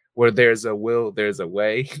phrase, "Where there's a will, there's a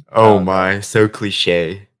way." Oh my, so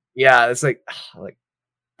cliche. Yeah, it's like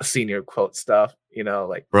senior quote stuff,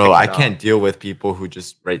 like bro, I can't deal with people who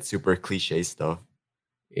just write super cliche stuff.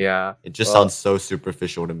 Yeah, it just sounds so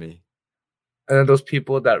superficial to me. And then those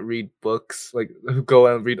people that read books, like who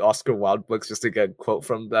go and read Oscar Wilde books just to get a quote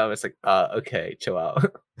from them, it's like, okay, chill out.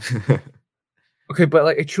 Okay, but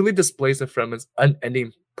like it truly displays the Fremen's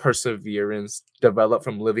unending perseverance developed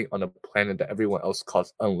from living on a planet that everyone else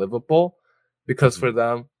calls unlivable, because for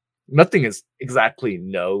them nothing is exactly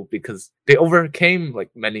no, because they overcame like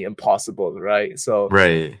many impossibles, right? So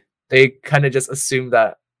they kind of just assume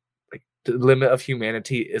that like the limit of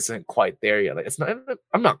humanity isn't quite there yet. Like it's not.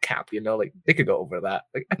 I'm not capped, like they could go over that.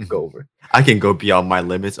 Like I could go over. I can go beyond my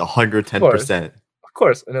limits 110%. Of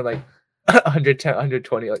course, and then like 110,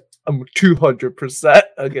 120, like I'm 200%.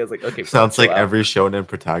 Okay, it's like okay. Sounds like every shonen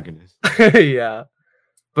protagonist. Yeah.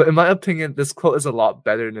 But in my opinion, this quote is a lot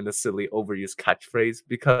better than the silly overused catchphrase,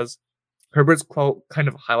 because Herbert's quote kind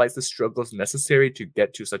of highlights the struggles necessary to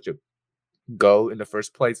get to such a goal in the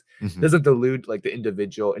first place. It doesn't delude like the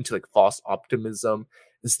individual into like false optimism.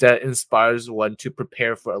 instead inspires one to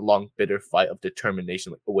prepare for a long, bitter fight of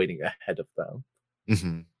determination, like awaiting ahead of them.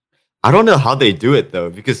 Mm-hmm. I don't know how they do it though,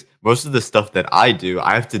 because most of the stuff that I do,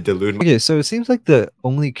 I have to dilute. Okay, so it seems like the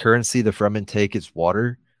only currency the Fremen take is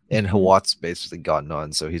water, and Hawat's basically got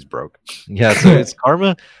none, so he's broke. Yeah, so it's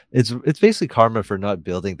karma. It's basically karma for not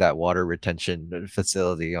building that water retention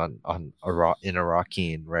facility on in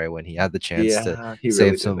Arrakeen, right? When he had the chance to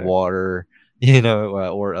save some water,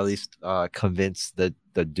 or at least convince the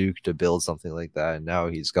Duke to build something like that, and now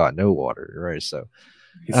he's got no water, right? So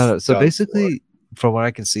I don't know. So basically, from what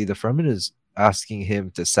I can see, the Fremen is asking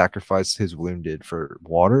him to sacrifice his wounded for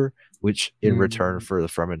water, which in return for the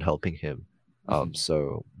Fremen helping him.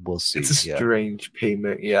 So we'll see. It's a strange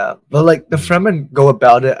payment, yeah. But like the Fremen go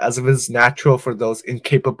about it as if it's natural for those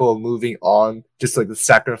incapable of moving on, just like to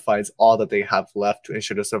sacrifice all that they have left to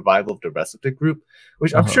ensure the survival of the rest of the group,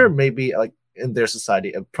 which I'm sure maybe like in their society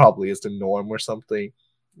it probably is the norm or something.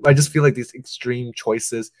 I just feel like these extreme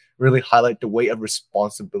choices really highlight the weight of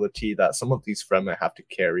responsibility that some of these Fremen have to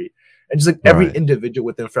carry, and just like every individual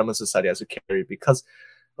within Fremen society has to carry, because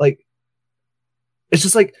like it's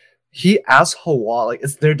just like he asks Hawat, like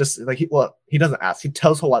it's their he doesn't ask, he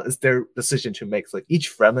tells Hawat it's their decision to make. So, like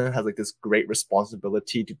each Fremen has like this great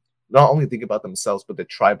responsibility to not only think about themselves but the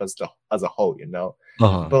tribe as a whole,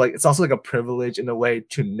 But like it's also like a privilege in a way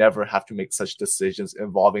to never have to make such decisions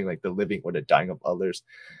involving like the living or the dying of others.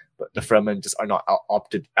 But the Fremen just are not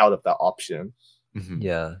opted out of that option.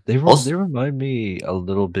 Yeah, they remind me a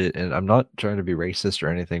little bit, and I'm not trying to be racist or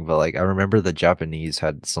anything, but like I remember the Japanese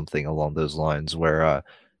had something along those lines where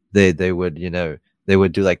they would they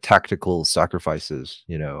would do like tactical sacrifices,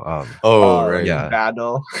 right.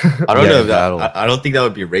 Battle. I don't know that. I don't think that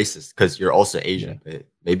would be racist because you're also Asian. But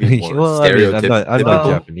maybe more stereotypical. I'm not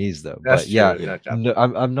Japanese though. But no,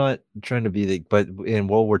 I'm not trying to be but in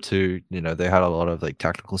World War II, they had a lot of like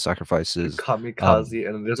tactical sacrifices. Kamikaze,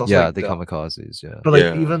 and there's also the kamikazes, But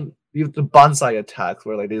like even the bonsai attacks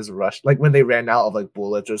where like they just rushed, like when they ran out of like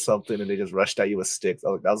bullets or something and they just rushed at you with sticks.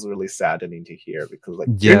 Oh, that was really saddening to hear, because like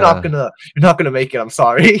you're not gonna make it. I'm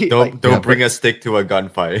sorry. Don't bring a stick to a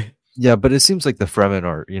gunfight. Yeah, but it seems like the Fremen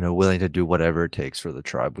are, willing to do whatever it takes for the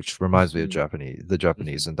tribe, which reminds me of the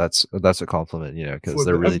Japanese, and that's a compliment, because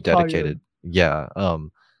they're really dedicated. Yeah.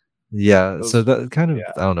 So that kind of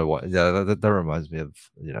I don't know why. Yeah, that reminds me of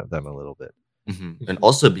them a little bit. And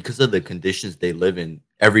also because of the conditions they live in,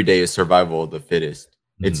 every day is survival of the fittest.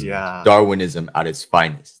 It's Darwinism at its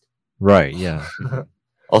finest. Right. Yeah.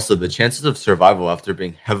 Also, the chances of survival after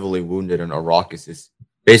being heavily wounded on Arrakis is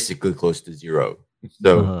basically close to zero.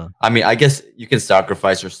 So, I mean, I guess you can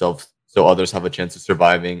sacrifice yourself so others have a chance of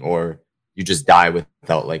surviving, or you just die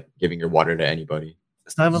without like giving your water to anybody.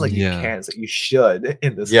 It's not even like you can, it's like you should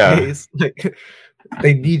in this case. Like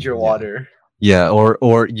they need your water. Yeah,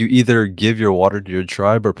 or you either give your water to your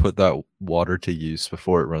tribe or put that water to use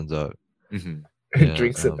before it runs out.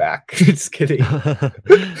 Drinks it back. Just kidding.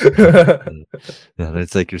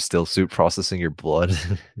 It's like you're still soup processing your blood.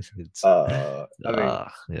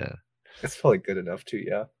 It's probably good enough too.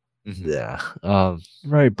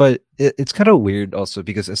 Right, but it's kind of weird also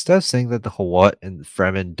because instead of saying that the Hawat and the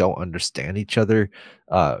Fremen don't understand each other,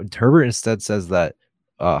 Herbert instead says that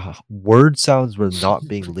word sounds were not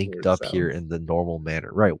being linked up here in the normal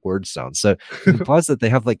manner. Right, word sounds. So it implies that they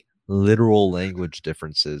have like literal language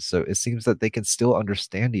differences. So it seems that they can still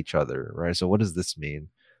understand each other, right? So what does this mean?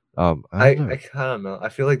 I don't know. I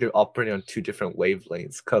feel like they're operating on two different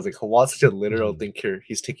wavelengths, because like Hawat's such a literal thinker.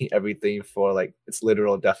 He's taking everything for like its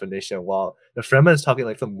literal definition, while the Fremen is talking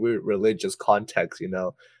like some weird religious context,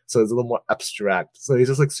 so it's a little more abstract. So it's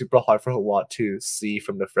just like super hard for Hawat to see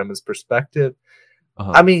from the Fremen's perspective.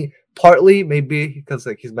 I mean, partly maybe because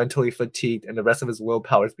like he's mentally fatigued and the rest of his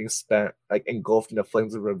willpower is being spent like engulfed in the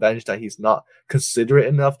flames of revenge, that he's not considerate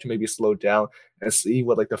enough to maybe slow down and see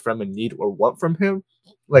what like the Fremen need or want from him.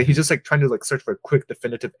 Like he's just like trying to like search for a quick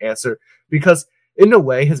definitive answer, because in a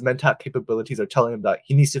way his mental capabilities are telling him that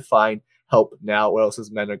he needs to find help now or else his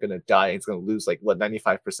men are going to die and he's going to lose like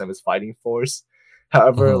 95% of his fighting force.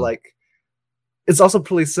 However, like it's also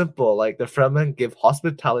pretty simple. Like the Fremen give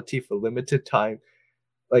hospitality for limited time.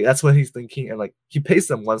 Like that's what he's thinking, and like he pays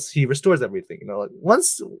them once he restores everything. Like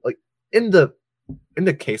once, like in the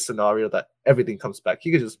case scenario that everything comes back,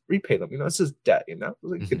 he could just repay them. It's just debt.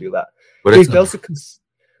 Like he could do that. But he fails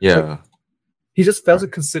to he just fails to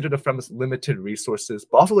consider the Fremen's limited resources,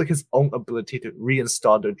 but also like his own ability to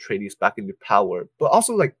reinstall the Atreides back into power, but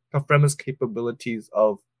also like the Fremen's capabilities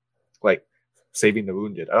of like saving the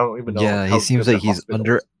wounded. I don't even know. Yeah, he seems like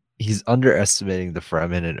he's underestimating the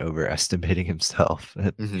Fremen and overestimating himself.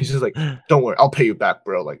 Mhm. He's just like, don't worry, I'll pay you back,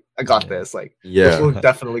 bro. Like, I got Yeah. this. Like, Yeah. we'll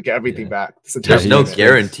definitely get everything Yeah. back. This There's entire no he planet.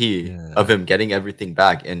 guarantee Yeah. of him getting everything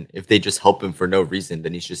back, and if they just help him for no reason,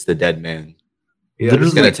 then he's just a dead man. Yeah, He's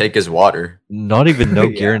just gonna Literally- take his water. Not even no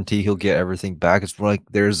Yeah. guarantee he'll get everything back. It's more like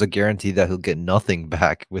there's a guarantee that he'll get nothing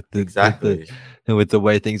back with the Exactly. with the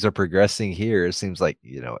way things are progressing here. It seems like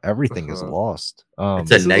everything is Uh-huh. lost. It's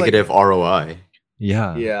this a is like- negative ROI.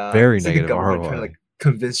 Yeah, Yeah, very it's like the negative government ROI. trying to like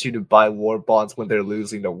convince you to buy war bonds when they're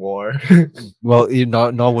losing the war. Well,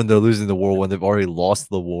 not when they're losing the war, when they've already lost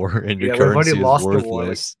the war and your Yeah, we've already currency is lost the war, like-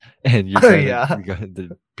 worthless, and you're trying Yeah.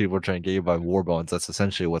 the people are trying to get you by war bonds. That's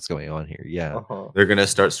essentially what's going on here. Yeah, Uh-huh. They're gonna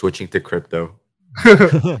start switching to crypto.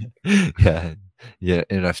 yeah, yeah.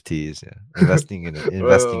 NFTs, yeah, investing in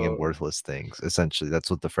Oh. worthless things. Essentially, that's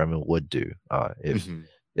what the Fremen would do. If Mhm.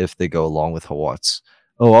 if they go along with Hawats.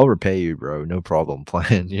 Oh, I'll repay you, bro. No problem.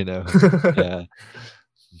 Plan. Yeah.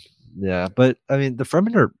 Yeah, but I mean, the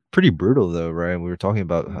Fremen are pretty brutal, though, right? And we were talking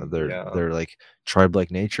about how Yeah. they're like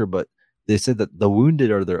tribe-like nature, but they said that the wounded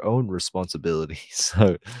are their own responsibility.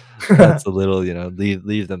 So that's a little,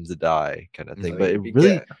 leave them to die kind of thing. Like, But If it you really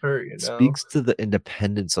get hurt, you know? speaks to the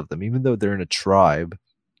independence of them, even though they're in a tribe.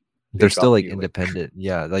 They They're still drop like you, like- independent.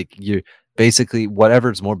 Yeah, like you basically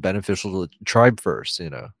whatever's more beneficial to the tribe first.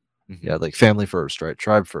 Mhm. Yeah, like family first, right?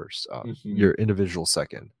 Tribe first. Mhm. Your individual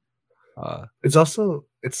second. It's also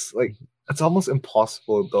it's like it's almost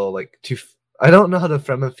impossible though. Like I don't know how the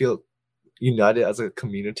Fremen feel united as a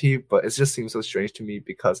community, but it just seems so strange to me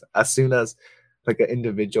because as soon as like an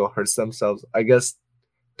individual hurts themselves, I guess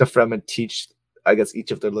the Fremen teach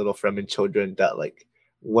each of their little Fremen children that like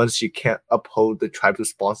once you can't uphold the tribe's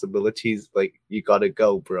responsibilities, like you gotta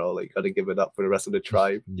go, bro. Like you gotta give it up for the rest of the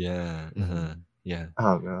tribe. Yeah. Mhm. Yeah. I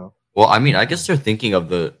don't know. Well, I mean, I guess they're thinking of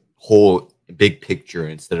the whole big picture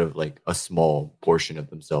instead of like a small portion of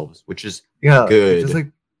themselves, which is Yeah, Good. Just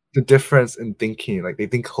like the difference in thinking, like they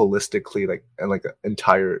think holistically, like and like an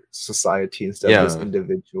entire society instead of just Yeah.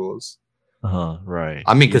 individuals. Right.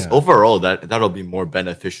 I mean, because yeah. overall that'll be more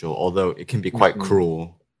beneficial, although it can be quite Mhm.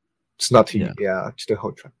 cruel. It's not to Yeah. to the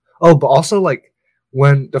whole tribe. Oh, but also like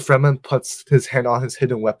when the Fremen puts his hand on his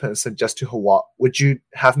hidden weapon and suggests to Hawat, "Would you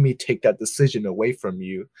have me take that decision away from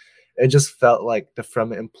you?" It just felt like the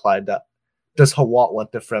Fremen implied that. Does Hawat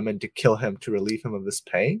want the Fremen to kill him to relieve him of his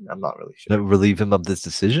pain? I'm not really sure. Relieve him of this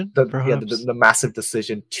decision. Perhaps? The massive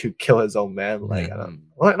decision to kill his own man. Like, Yeah. I don't.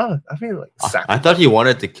 Well, no, I mean, like, I thought he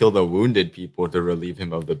wanted to kill the wounded people to relieve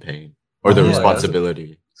him of the pain or the Oh, yeah.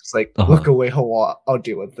 responsibility. It's like, Uh-huh. look away, Hawat. I'll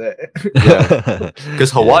deal with it. Yeah.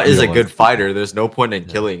 Because Hawat you is a don't good want- fighter. There's no point in Yeah.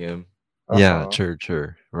 killing him. Yeah, Uh-huh.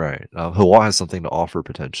 sure. Right. Hawat has something to offer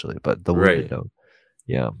potentially, but the wounded Right. don't.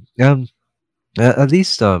 Yeah. At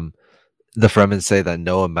least the Fremen say that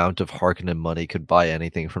no amount of Harkonnen money could buy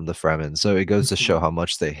anything from the Fremen, so it goes to show how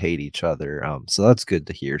much they hate each other. So that's good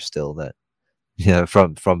to hear. Still, that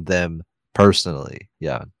from them personally.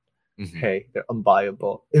 Yeah. Mhm. Hey, they're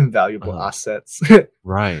invaluable Uh-huh. assets.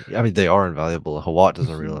 Right. I mean, they are invaluable. Hawat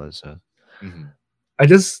doesn't Mhm. realize that. Mhm. I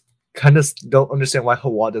just kind of don't understand why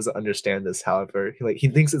Hawat doesn't understand this. However, he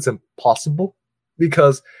thinks it's impossible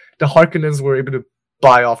because the Harkonnens were able to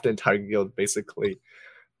buy off the entire guild, basically.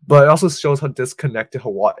 But it also shows how disconnected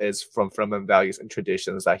Hawat is from Fremen values and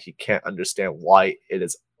traditions that he can't understand why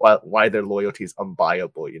their loyalty is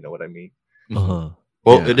unbuyable. You know what I mean? Mhm. Uh-huh.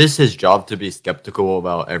 Well, Yeah. it is his job to be skeptical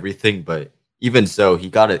about everything, but even so, he's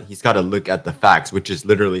gotta look at the facts, which is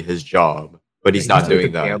literally his job. But he's He not has to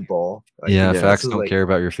doing that. Gamble. Like, Yeah, yeah, facts this is don't like- care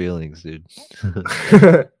about your feelings, dude.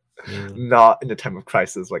 Not in the time of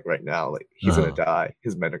crisis like right now. Like he's gonna Uh-huh. die.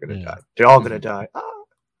 His men are gonna Yeah. die. They're all gonna die.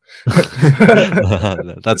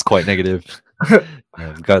 That's quite negative.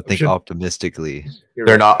 We've got to think should- optimistically. You're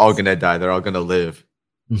They're right. not all gonna die. They're all gonna live.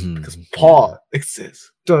 because Paul exists.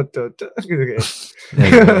 Dun, dun, dun. Okay.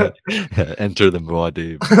 Enter the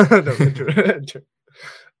Muad'Dib. No, enter.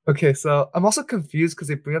 Okay, so I'm also confused because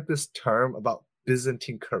they bring up this term about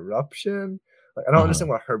Byzantine corruption. Like, I don't Uh-huh. understand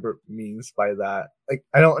what Herbert means by that. Like,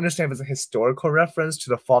 I don't understand if it's a historical reference to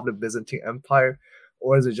the fall of the Byzantine Empire,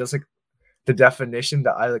 or is it just like the definition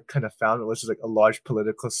that I like kind of found, which is like a large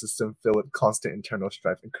political system filled with constant internal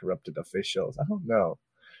strife and corrupted officials. I don't know.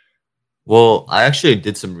 Well, I actually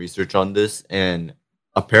did some research on this, and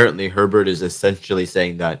apparently Herbert is essentially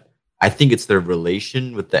saying that I think it's their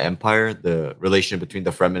relation with the Empire, the relation between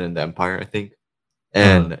the Fremen and the Empire, I think,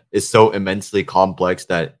 and it's so immensely complex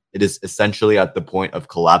that it is essentially at the point of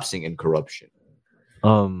collapsing in corruption.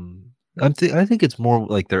 I think it's more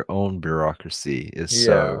like their own bureaucracy is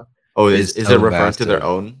so. Oh, It's is it so referring to their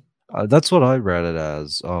massive. own? That's what I read it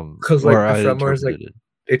as. 'Cause, like, or the I Fremen is, like, interpreted it.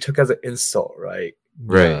 they took as an insult, right?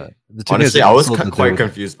 Right. Yeah. They took it as Honestly, an I was insult that they quite would-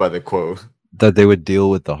 confused by the quote. that they would deal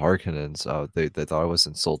with the Harkonnens. They thought it was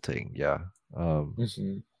insulting. Yeah.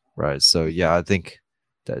 Mm-hmm. Right. So yeah, I think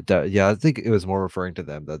I think it was more referring to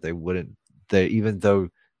them that they wouldn't. They even though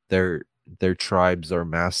their tribes are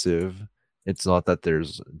massive, it's not that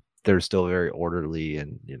they're still very orderly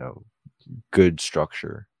and good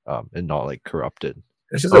structure, and not like corrupted.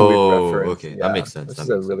 It's just a weird Oh, reference. okay, that makes sense, This that is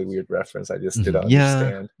a makes really sense. weird reference. I just Mhm. didn't Yeah,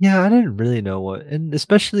 understand. yeah, I didn't really know what, and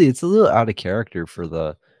especially it's a little out of character for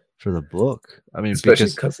the book. I mean, Especially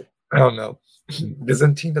because because I don't know,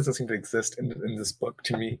 Byzantine doesn't seem to exist in this book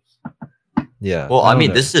to me. yeah. Well, I don't mean,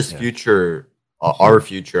 know. this is Yeah. future, our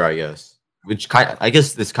future, I guess. Which I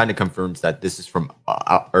guess this kind of confirms that this is from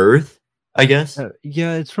Earth, I guess.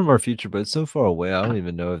 Yeah, it's from our future, but it's so far away. I don't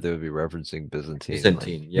even know if they would be referencing Byzantine.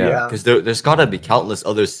 Byzantine, Yeah. yeah, because there's gotta be countless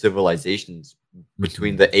other civilizations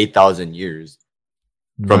between the 8,000 years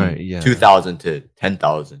from right, yeah. 2,000 to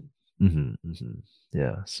 10,000.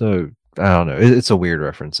 Yeah. So I don't know. It's a weird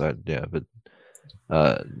reference. But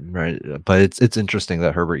right. But it's interesting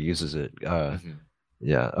that Herbert uses it. Mhm.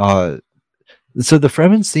 Yeah. So the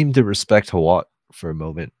Fremen seem to respect Hawat for a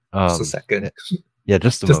moment. Just a second. Yeah,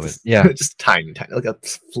 just a Just moment. Yeah. just tiny,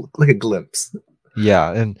 like a glimpse.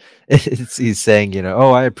 Yeah, and he's saying,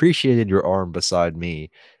 oh, I appreciated your arm beside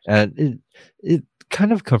me, and it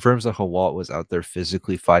kind of confirms that Hawat was out there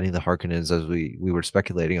physically fighting the Harkonnens, as we were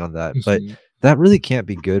speculating on that, but Mhm. that really can't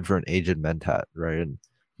be good for an aged Mentat, right?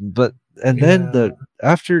 Then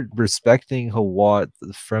after respecting Hawat,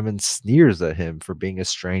 the Fremen sneers at him for being a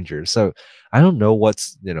stranger. So I don't know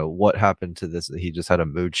what happened to this. He just had a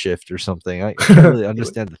mood shift or something. I can't really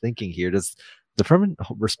understand the thinking here. Does the Fremen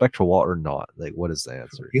respect Hawat or not? Like, what is the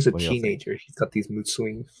answer? He's a What do y'all think? teenager. He's got these mood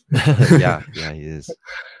swings. yeah, he is.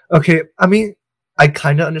 Okay, I mean, I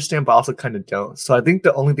kind of understand, but also kind of don't. So I think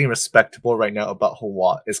the only thing respectable right now about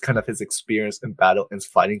Hawat is kind of his experience in battle and his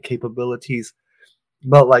fighting capabilities.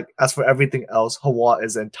 But like, as for everything else, Hawat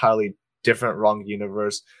is an entirely different, wrong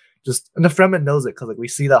universe. And the Fremen knows it because like we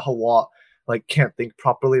see that Hawat like can't think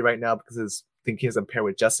properly right now because his thinking is impaired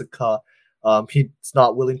with Jessica. He's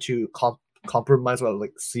not willing to compromise or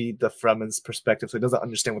like see the Fremen's perspective, so he doesn't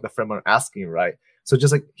understand what the Fremen are asking, right? So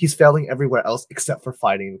just like he's failing everywhere else except for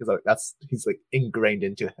fighting because like, he's like ingrained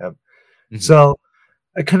into him. Mhm. So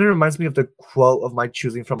it kind of reminds me of the quote of my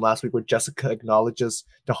choosing from last week where Jessica acknowledges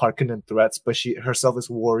the Harkonnen threats, but she herself is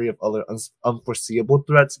wary of other unforeseeable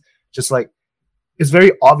threats. Just like it's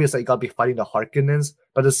very obvious that you gotta be fighting the Harkonnens,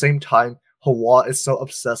 but at the same time, Hawat is so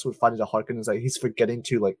obsessed with fighting the Harkonnens that he's forgetting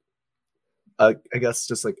to like I guess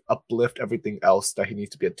just like uplift everything else that he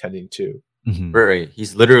needs to be attending to. Mhm. Right.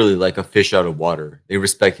 He's literally like a fish out of water. They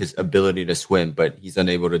respect his ability to swim, but he's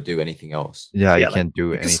unable to do anything else. Yeah, you like, can't do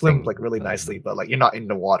You anything. can swim like really nicely, but like you're not in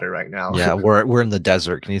the water right now. Yeah, we're in the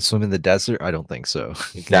desert. Can you swim in the desert? I don't think so.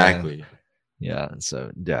 Exactly. Yeah.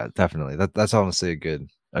 So yeah, definitely. That's honestly a good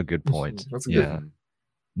point. That's a good Yeah.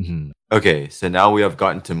 Mhm. Okay, so now we have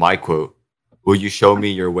gotten to my quote. Will you show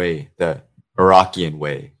me your way, the Iraqian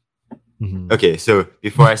way? Mhm. Okay, so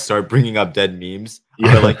before I start bringing up dead memes,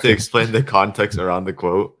 I would like to explain the context around the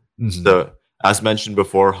quote. Mhm. So, as mentioned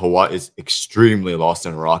before, Hawat is extremely lost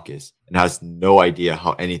in Arrakis and has no idea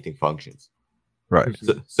how anything functions. Right.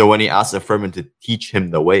 So when he asks the Fremen to teach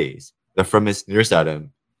him the ways, the Fremen sneers at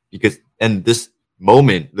him and this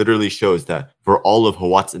moment literally shows that for all of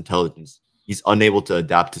Hawat's intelligence, he's unable to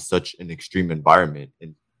adapt to such an extreme environment,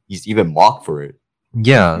 and he's even mocked for it.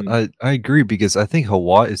 Yeah, Mhm. I agree because I think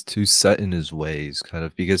Hawat is too set in his ways, kind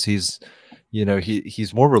of because he's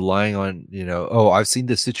he's more relying on, oh, I've seen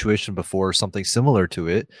this situation before, or something similar to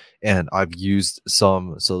it, and I've used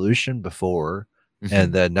some solution before,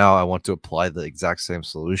 and then now I want to apply the exact same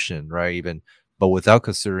solution, right? But without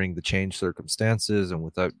considering the changed circumstances and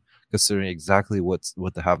without considering exactly what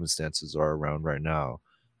the happenstances are around right now.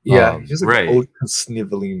 Yeah, he's just like Right. an old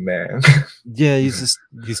sniveling man. Yeah, he's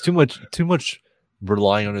too much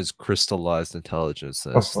relying on his crystallized intelligence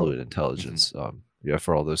and his fluid intelligence. Yeah,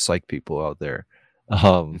 for all those psych people out there.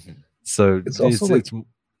 So It's also like-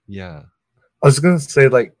 yeah. I was gonna say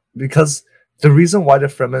like because the reason why the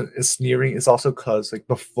Fremen is sneering is also because like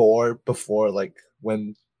before like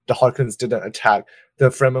when the Harkonnens didn't attack, the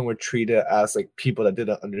Fremen were treated as like people that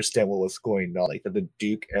didn't understand what was going on, like the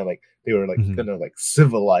Duke and like they were like Mhm. gonna like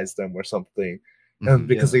civilize them or something. Mhm. And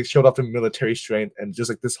because they showed off their military strength and just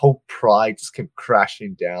like this whole pride just came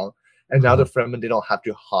crashing down. And now the Fremen, they don't have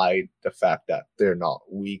to hide the fact that they're not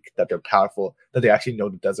weak, that they're powerful, that they actually know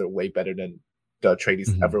the desert way better than the Atreides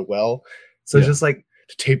Mhm. ever will. So it's Yeah. just like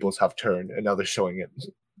the tables have turned and now they're showing it.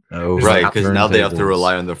 Oh, It's Right, like because now they have to turntables.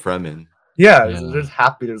 rely on the Fremen. Yeah, Yeah. they're just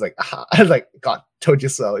happy. There's like, I like, God, told you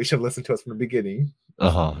so. You should have listened to us from the beginning.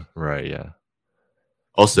 Uh-huh. Right, yeah.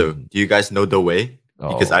 Also, Mhm. do you guys know the way?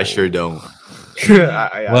 Because I sure don't.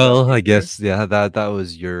 Well, I guess that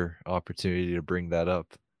was your opportunity to bring that up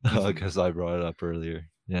Mhm. because I brought it up earlier.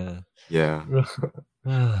 Yeah. Yeah.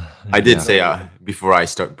 I I did Yeah. say before I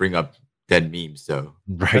start bring up dead memes, so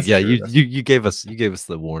Right. That's Yeah, true, you gave us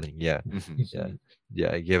the warning. Yeah. mhm. Yeah.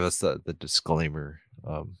 Yeah, you gave us the disclaimer.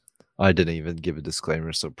 I didn't even give a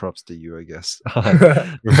disclaimer, so props to you, I guess.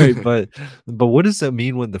 Right, but what does that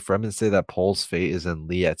mean when the Fremen say that Paul's fate is in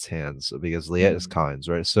Liet's hands? Because Liet is Kynes,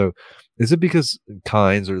 right? So is it because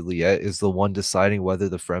Kynes or Liet is the one deciding whether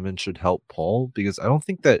the Fremen should help Paul? Because I don't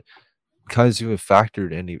think that Kynes even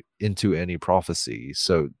factored into any prophecy.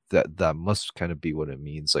 So that must kind of be what it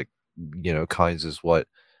means. Like, Kynes is what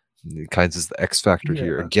Kynes is the X factor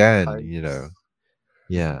here Yeah, again, Kynes.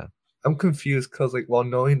 Yeah. I'm confused because, like, while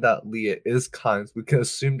knowing that Leah is Kynes, we can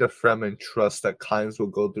assume the Fremen trust that Kynes will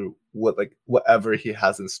go through whatever he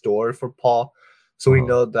has in store for Paul. So we Uh-huh.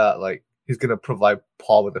 know that like he's gonna provide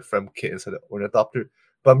Paul with a Frem kit instead of Ornithopter.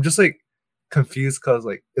 But I'm just like confused because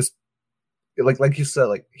like it's like you said,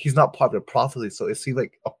 like he's not part of the prophecy. So is he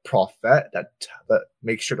like a prophet that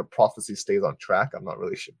makes sure the prophecy stays on track? I'm not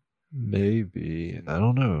really sure. Maybe. I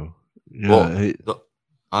don't know. Well, Yeah.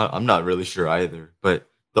 I'm not really sure either. But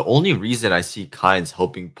the only reason I see Kynes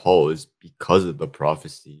helping Paul is because of the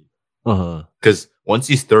prophecy. Uh-huh. Because once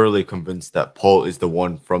he's thoroughly convinced that Paul is the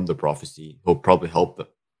one from the prophecy, he'll probably help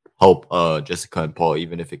Jessica and Paul,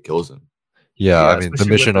 even if it kills him. Yeah, I Yeah, mean, the especially with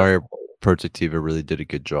the Missionaire Protectiva really did a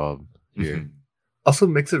good job here. Mhm. also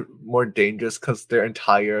makes it more dangerous because their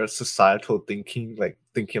entire societal thinking, like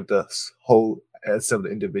thinking of the whole as of the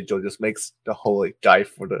individual, just makes the whole like die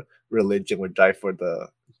for the religion or die for the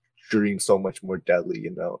dream so much more deadly.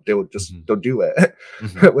 They will just Mhm. they'll do it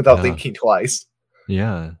Mhm. without Yeah. thinking twice.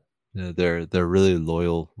 Yeah. Yeah, they're really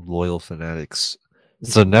loyal fanatics.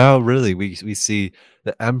 So now really we see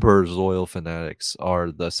the Emperor's loyal fanatics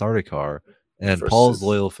are the Sardaukar, and Paul's Versus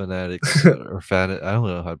loyal fanatics or fan I don't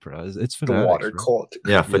know how to pronounce it. It's the fanatics, water right? cult.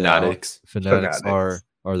 Yeah, Yeah, fanatics. fanatics Fanatics.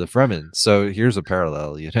 are the Fremen. So here's a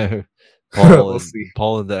parallel, We'll see.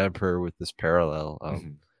 Paul and the Emperor with this parallel.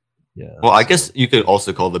 Mhm. Yeah. Well, I so- guess you could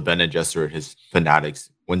also call the Bene Gesserit his fanatics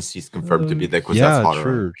once he's confirmed to be the Kwisatz yeah,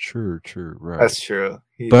 Haderach. true, right. That's true.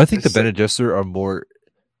 But I think the It's like- Bene Gesserit are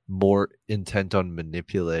more intent on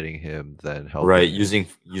manipulating him than helping Right, him.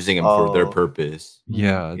 using him for their Oh. purpose.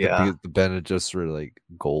 Yeah, Yeah. the Bene Gesserit like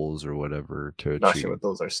goals or whatever to Not achieve. sure what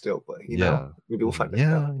those are still, but Yeah. maybe we'll find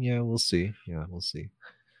yeah, out. yeah, we'll see. Yeah, we'll see.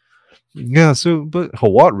 Yeah, so but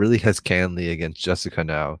Hawat really has Canley against Jessica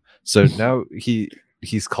now. So now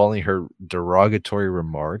he's calling her derogatory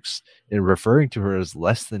remarks and referring to her as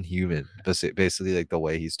less than human, basically like the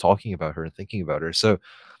way he's talking about her and thinking about her. So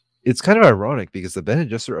it's kind of ironic because the Bene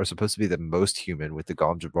Gesserit are supposed to be the most human with the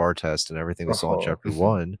Gom Jabbar test and everything we saw in Uh-huh. chapter Mhm.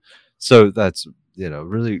 1. So that's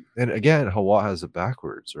really, and again, Hawat has it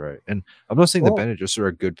backwards, right? And I'm not saying the Well- Bene Gesserit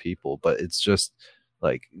are good people, but it's just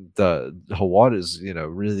like the Hawat is,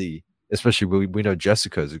 really, especially we know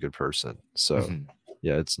Jessica is a good person. So Mhm.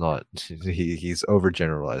 yeah, it's not he's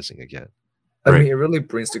overgeneralizing again. I Right. mean, it really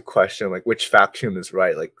brings to question like which faction is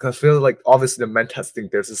right. Like, 'cause I feel like obviously the Mentats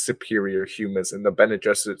think there's a superior humans, and the Bene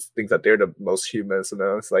Gesserit think that they're the most humans. And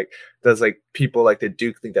then it's like there's like people like the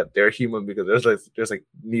Duke think that they're human because there's like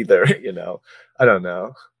neither. I don't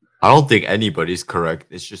know. I don't think anybody's correct.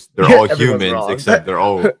 It's just they're Yeah, all everyone's humans, wrong. except they're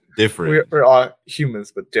all different. We're all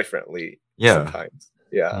humans, but differently. Yeah. Sometimes.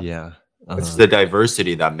 Yeah. Yeah. It's the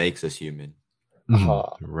diversity that makes us human. Uh-huh.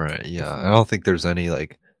 Right. Yeah. I don't think there's any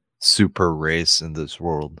like super race in this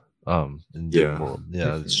world. In the Yeah. world.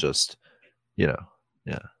 Yeah. It's just,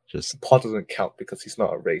 just Paul doesn't count because he's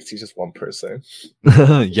not a race. He's just one person.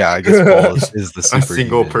 yeah. I guess Paul is the A single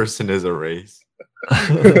superhuman. person is a race.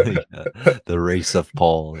 Yeah, the race of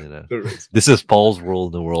Paul. The race. This is Paul's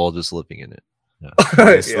world, and we're all just living in it.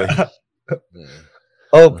 Honestly. Yeah. Yeah.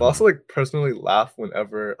 Oh, but also like personally laugh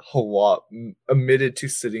whenever Hawat admitted to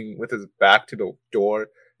sitting with his back to the door.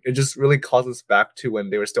 It just really calls us back to when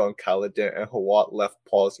they were still on Kaladin and Hawat left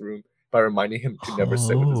Paul's room by reminding him to never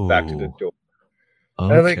sit with his back to the Oh. door.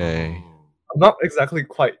 And, like, Okay. I'm not exactly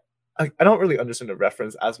quite. I don't really understand the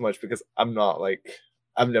reference as much because I'm not like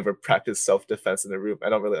I've never practiced self-defense in the room. I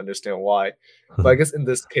don't really understand why. But I guess in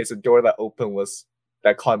this case, the door that opened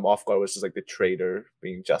that caught him off guard was just like the traitor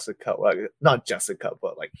being Jessica. Well, not Jessica,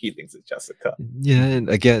 but like he thinks it's Jessica. Yeah, and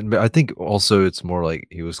again, I think also it's more like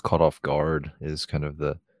he was caught off guard is kind of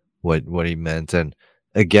the what he meant. And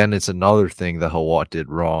again, it's another thing that Hawat did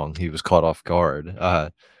wrong. He was caught off guard.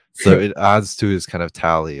 So it adds to his kind of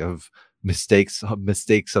tally of mistakes of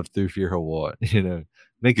Thufir Hawat.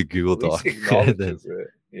 Make a Google At least Doc. he and then- acknowledges it.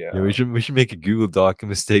 Yeah. yeah, we should make a Google Doc of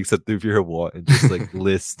mistakes of Thufir Hawat and just like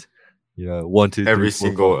list, 1, 2, 3, Every 4,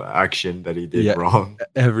 single 5. action that he did Yeah. wrong.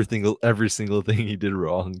 every single thing he did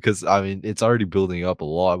wrong, because I mean it's already building up a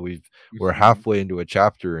lot. We're Mhm. halfway into a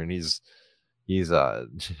chapter and he's he's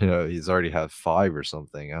already had 5 or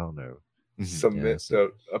something. I don't know. Submit so-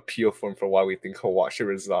 the appeal form for why we think Hawat should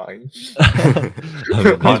resign. I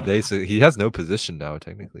mean, he's basically, he has no position now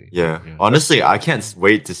technically. Yeah. Honestly, I can't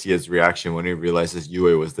wait to see his reaction when he realizes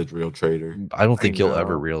Yue was the real traitor. I don't think I he'll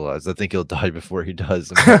ever know. realize. I think he'll die before he does,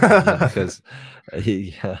 in my opinion, because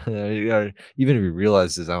even if he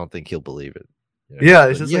realizes, I don't think he'll believe it. Yeah,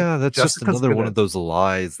 it's But just like, yeah, that's just Jessica's another one gonna- of those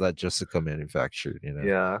lies that Jessica manufactured.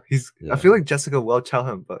 Yeah, Yeah. I feel like Jessica will tell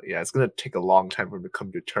him, but yeah, it's gonna take a long time for him to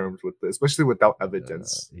come to terms with this, especially without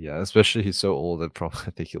evidence. Yeah, especially he's so old that I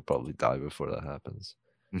think he'll probably die before that happens.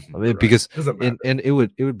 Mhm. I mean, Right. because Doesn't matter. and it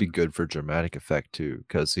would be good for dramatic effect too,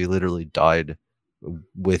 because he literally died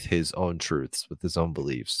with his own truths, with his own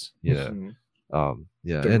beliefs. Mhm.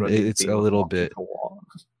 Yeah, The and running it's theme a of little mocking bit. Hawat.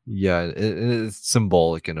 Yeah, it's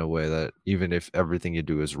symbolic in a way that even if everything you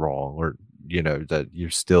do is wrong, or that you're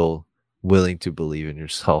still willing to believe in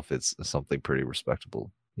yourself, it's something pretty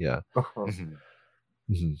respectable. Yeah. Uh-huh. Mhm.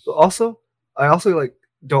 Mhm. But also, I also like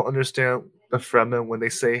don't understand the Fremen when they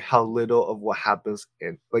say how little of what happens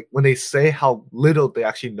when they say how little they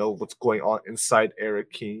actually know what's going on inside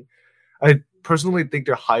Eric King. I personally think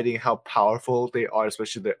they're hiding how powerful they are,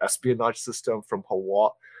 especially their espionage system from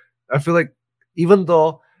Hawat. I feel like even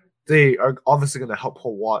though they are obviously going to help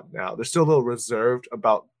Hawat now, they're still a little reserved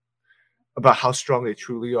about how strong they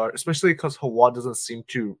truly are, especially because Hawat doesn't seem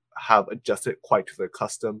to have adjusted quite to their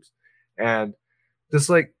customs. And just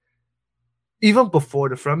like even before,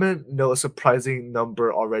 the Fremen know a surprising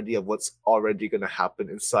number already of what's already going to happen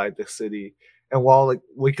inside the city. And while like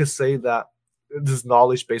we could say that this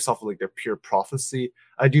knowledge based off of like their pure prophecy,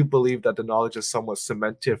 I do believe that the knowledge is somewhat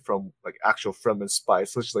cemented from like actual Fremen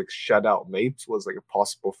spies, such as like Shadow Mapes was like a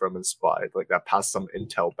possible Fremen spy, like that passed some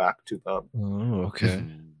intel back to them. Oh, okay.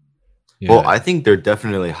 Mhm. Yeah. Well, I think they're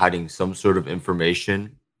definitely hiding some sort of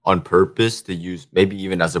information on purpose to use, maybe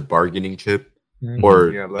even as a bargaining chip,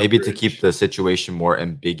 or Yeah, maybe to leverage. keep the situation more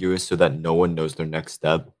ambiguous so that no one knows their next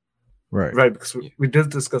step. right. Right, because we did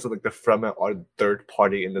discuss that like the Fremen are the third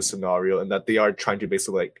party in the scenario, and that they are trying to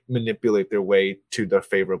basically like manipulate their way to the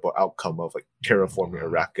favorable outcome of like terraforming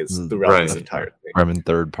Arrakis throughout this Right. entire thing. I'm in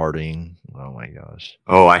third partying. Oh my gosh.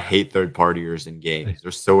 Oh, I hate third partiers in games.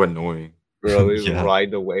 They're so annoying. Really Yeah.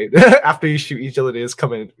 ride away after you shoot each other. They just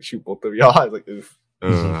come in and shoot both of y'all. It's like, oof.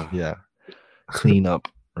 Ugh. Yeah. Clean up.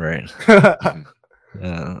 Right. Mhm.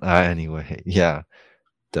 Anyway, yeah,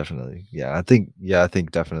 definitely. I think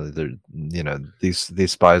definitely they're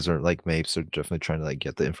these spies are like Mapes are definitely trying to like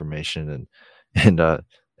get the information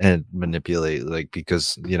and manipulate, like,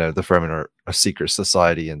 because the Fremen are a secret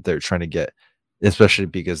society and they're trying to get, especially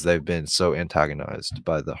because they've been so antagonized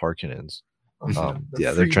by the Harkonnens. The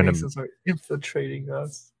Yeah, they're trying to- Freemasons are infiltrating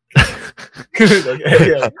us. Like,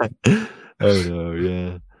 yeah. Oh no,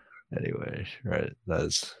 yeah. Anyway, right.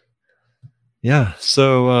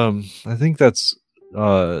 So I think that's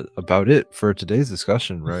about it for today's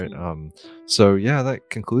discussion, right? So yeah, that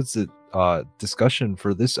concludes the discussion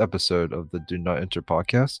for this episode of the Do Not Enter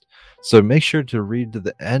podcast. So make sure to read to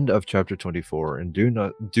the end of chapter 24 and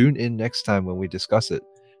tune in next time when we discuss it.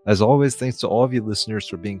 As always, thanks to all of you listeners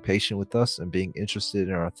for being patient with us and being interested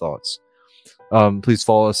in our thoughts. Please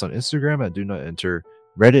follow us on Instagram at Do Not Enter,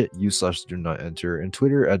 Reddit /Do Not Enter, and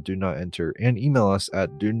Twitter at Do Not Enter, and email us at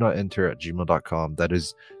donotenter@gmail.com. That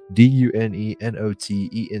is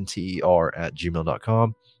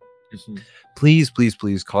DUNENOTENTER@gmail.com. Please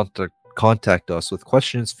contact us with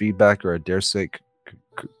questions, feedback, or I dare say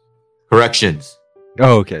Corrections.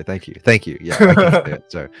 Oh, okay. Thank you. Yeah, I can't say it.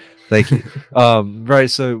 So, thank you. Right.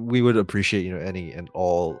 So we would appreciate any and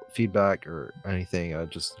all feedback or anything.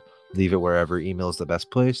 Just leave it wherever. Email is the best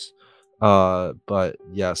place. But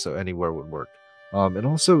yeah, so anywhere would work. And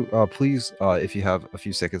also, please, if you have a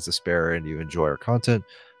few seconds to spare and you enjoy our content,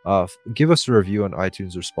 give us a review on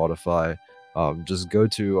iTunes or Spotify. Just go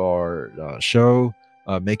to our show.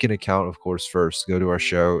 Make an account, of course, first. Go to our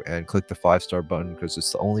show and click the 5-star button because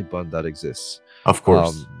it's the only button that exists. Of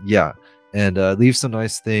course. Yeah, and leave some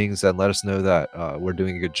nice things and let us know that we're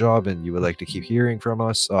doing a good job and you would like to keep hearing from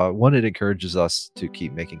us. One, it encourages us to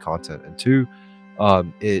keep making content, and two,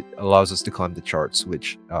 it allows us to climb the charts,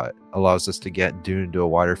 which allows us to get Dune to a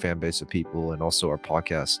wider fan base of people, and also our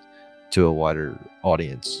podcast to a wider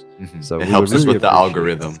audience. Mhm. So it we helps would us really with the appreciate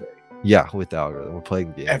algorithm. Yeah, with the algorithm, we're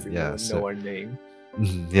playing the game. Everyone Yeah, know so our name.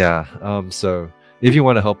 Yeah. So if you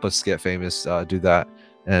want to help us get famous, do that.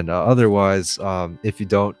 And otherwise, if you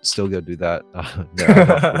don't, still go do that. No, I'm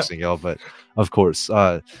not forcing y'all, but of course.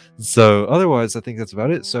 So otherwise, I think that's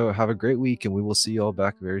about it. So have a great week, and we will see y'all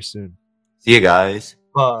back very soon. See you guys.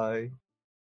 Bye.